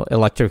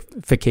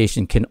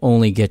 electrification can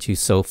only get you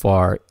so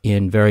far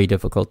in very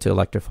difficult to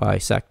electrify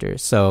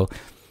sectors. So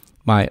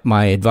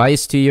my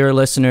advice to your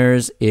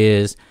listeners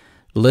is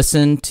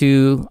listen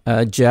to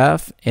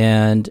Jeff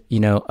and,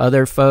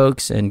 other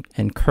folks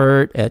and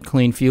Kurt at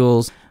Clean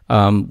Fuels.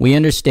 We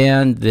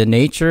understand the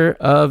nature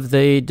of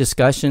the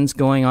discussions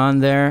going on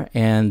there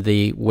and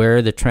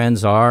where the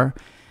trends are.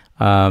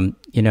 Ask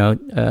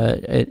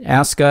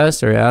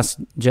us or ask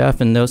Jeff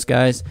and those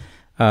guys.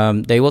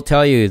 They will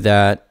tell you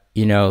that,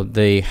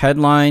 the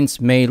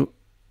headlines may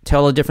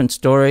tell a different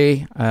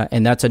story,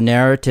 and that's a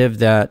narrative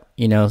that,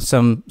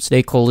 some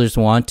stakeholders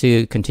want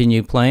to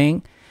continue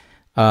playing.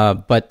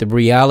 But the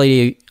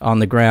reality on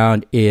the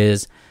ground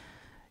is,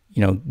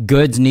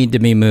 goods need to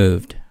be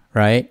moved,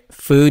 right?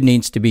 Food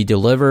needs to be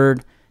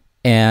delivered,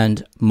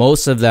 and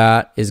most of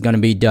that is going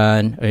to be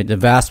done, the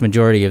vast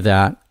majority of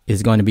that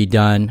is going to be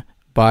done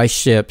by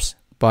ships,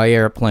 by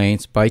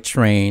airplanes, by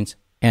trains,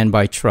 and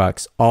by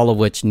trucks, all of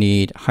which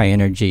need high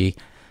energy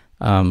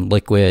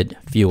liquid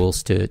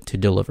fuels to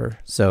deliver.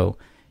 So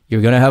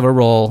you're going to have a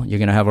role, you're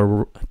going to have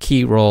a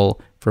key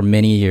role for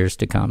many years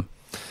to come.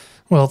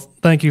 Well,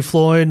 thank you,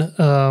 Floyd.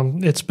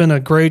 It's been a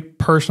great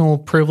personal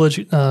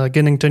privilege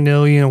getting to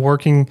know you and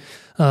working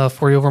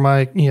for you over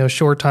my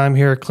short time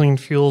here at Clean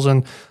Fuels.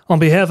 And on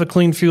behalf of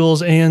Clean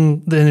Fuels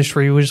and the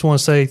industry, we just want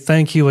to say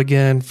thank you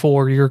again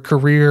for your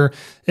career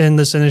in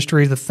this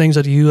industry, the things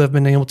that you have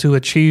been able to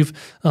achieve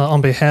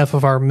on behalf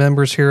of our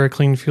members here at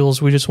Clean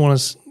Fuels. We just want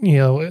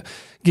to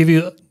give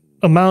you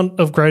amount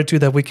of gratitude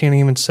that we can't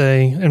even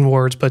say in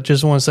words, but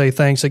just want to say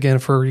thanks again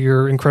for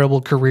your incredible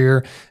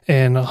career,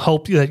 and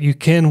hope that you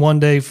can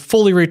one day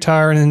fully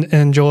retire and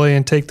enjoy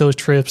and take those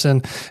trips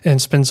and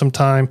spend some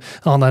time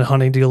on that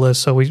honey-do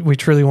list. So we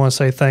truly want to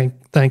say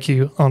thank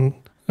you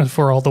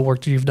for all the work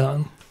that you've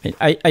done.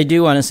 I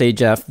do want to say,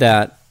 Jeff,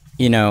 that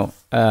you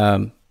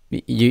kind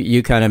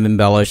of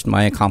embellished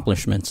my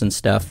accomplishments and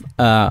stuff,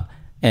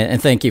 and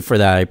thank you for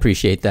that. I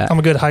appreciate that. I'm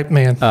a good hype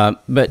man.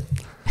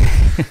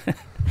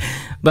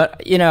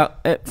 But,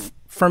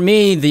 for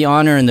me, the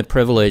honor and the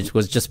privilege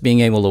was just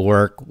being able to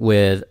work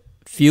with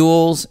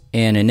fuels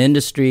and an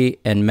industry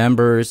and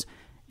members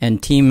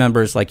and team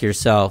members like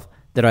yourself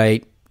that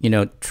I,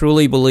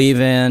 truly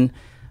believe in.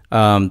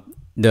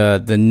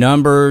 The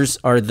numbers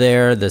are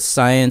there. The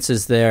science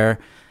is there.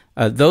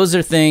 Those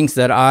are things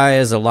that I,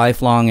 as a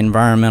lifelong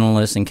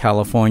environmentalist and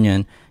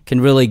Californian,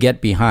 can really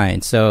get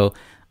behind. So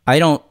I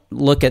don't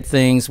look at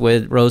things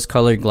with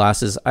rose-colored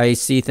glasses. I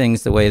see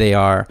things the way they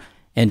are.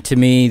 And to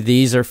me,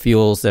 these are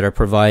fuels that are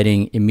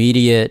providing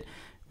immediate,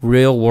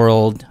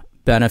 real-world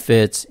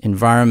benefits,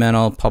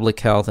 environmental, public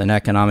health, and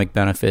economic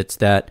benefits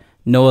that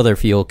no other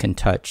fuel can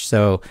touch.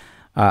 So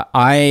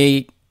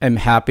I am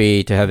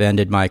happy to have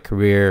ended my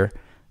career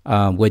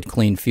with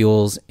Clean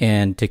Fuels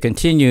and to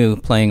continue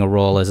playing a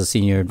role as a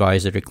senior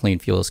advisor to Clean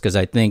Fuels, because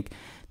I think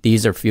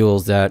these are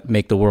fuels that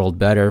make the world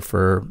better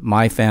for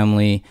my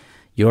family,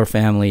 your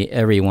family,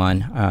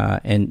 everyone.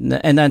 And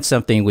that's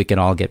something we can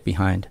all get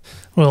behind.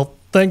 Well,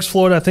 thanks,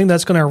 Floyd. I think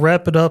that's going to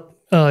wrap it up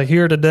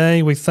here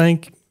today. We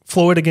thank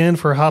Floyd again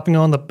for hopping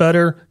on the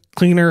Better,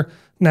 Cleaner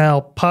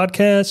Now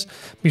podcast.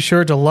 Be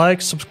sure to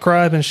like,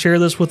 subscribe, and share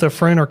this with a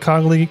friend or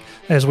colleague,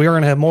 as we are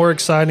going to have more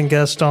exciting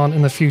guests on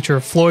in the future.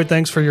 Floyd,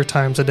 thanks for your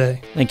time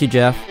today. Thank you,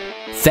 Jeff.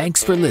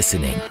 Thanks for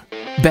listening.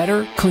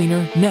 Better,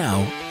 Cleaner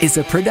Now is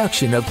a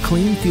production of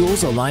Clean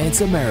Fuels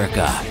Alliance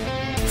America.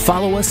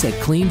 Follow us at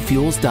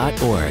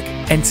cleanfuels.org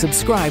and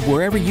subscribe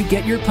wherever you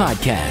get your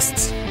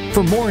podcasts.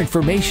 For more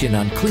information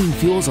on Clean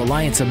Fuels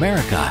Alliance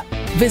America,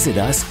 visit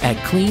us at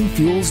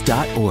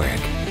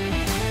cleanfuels.org.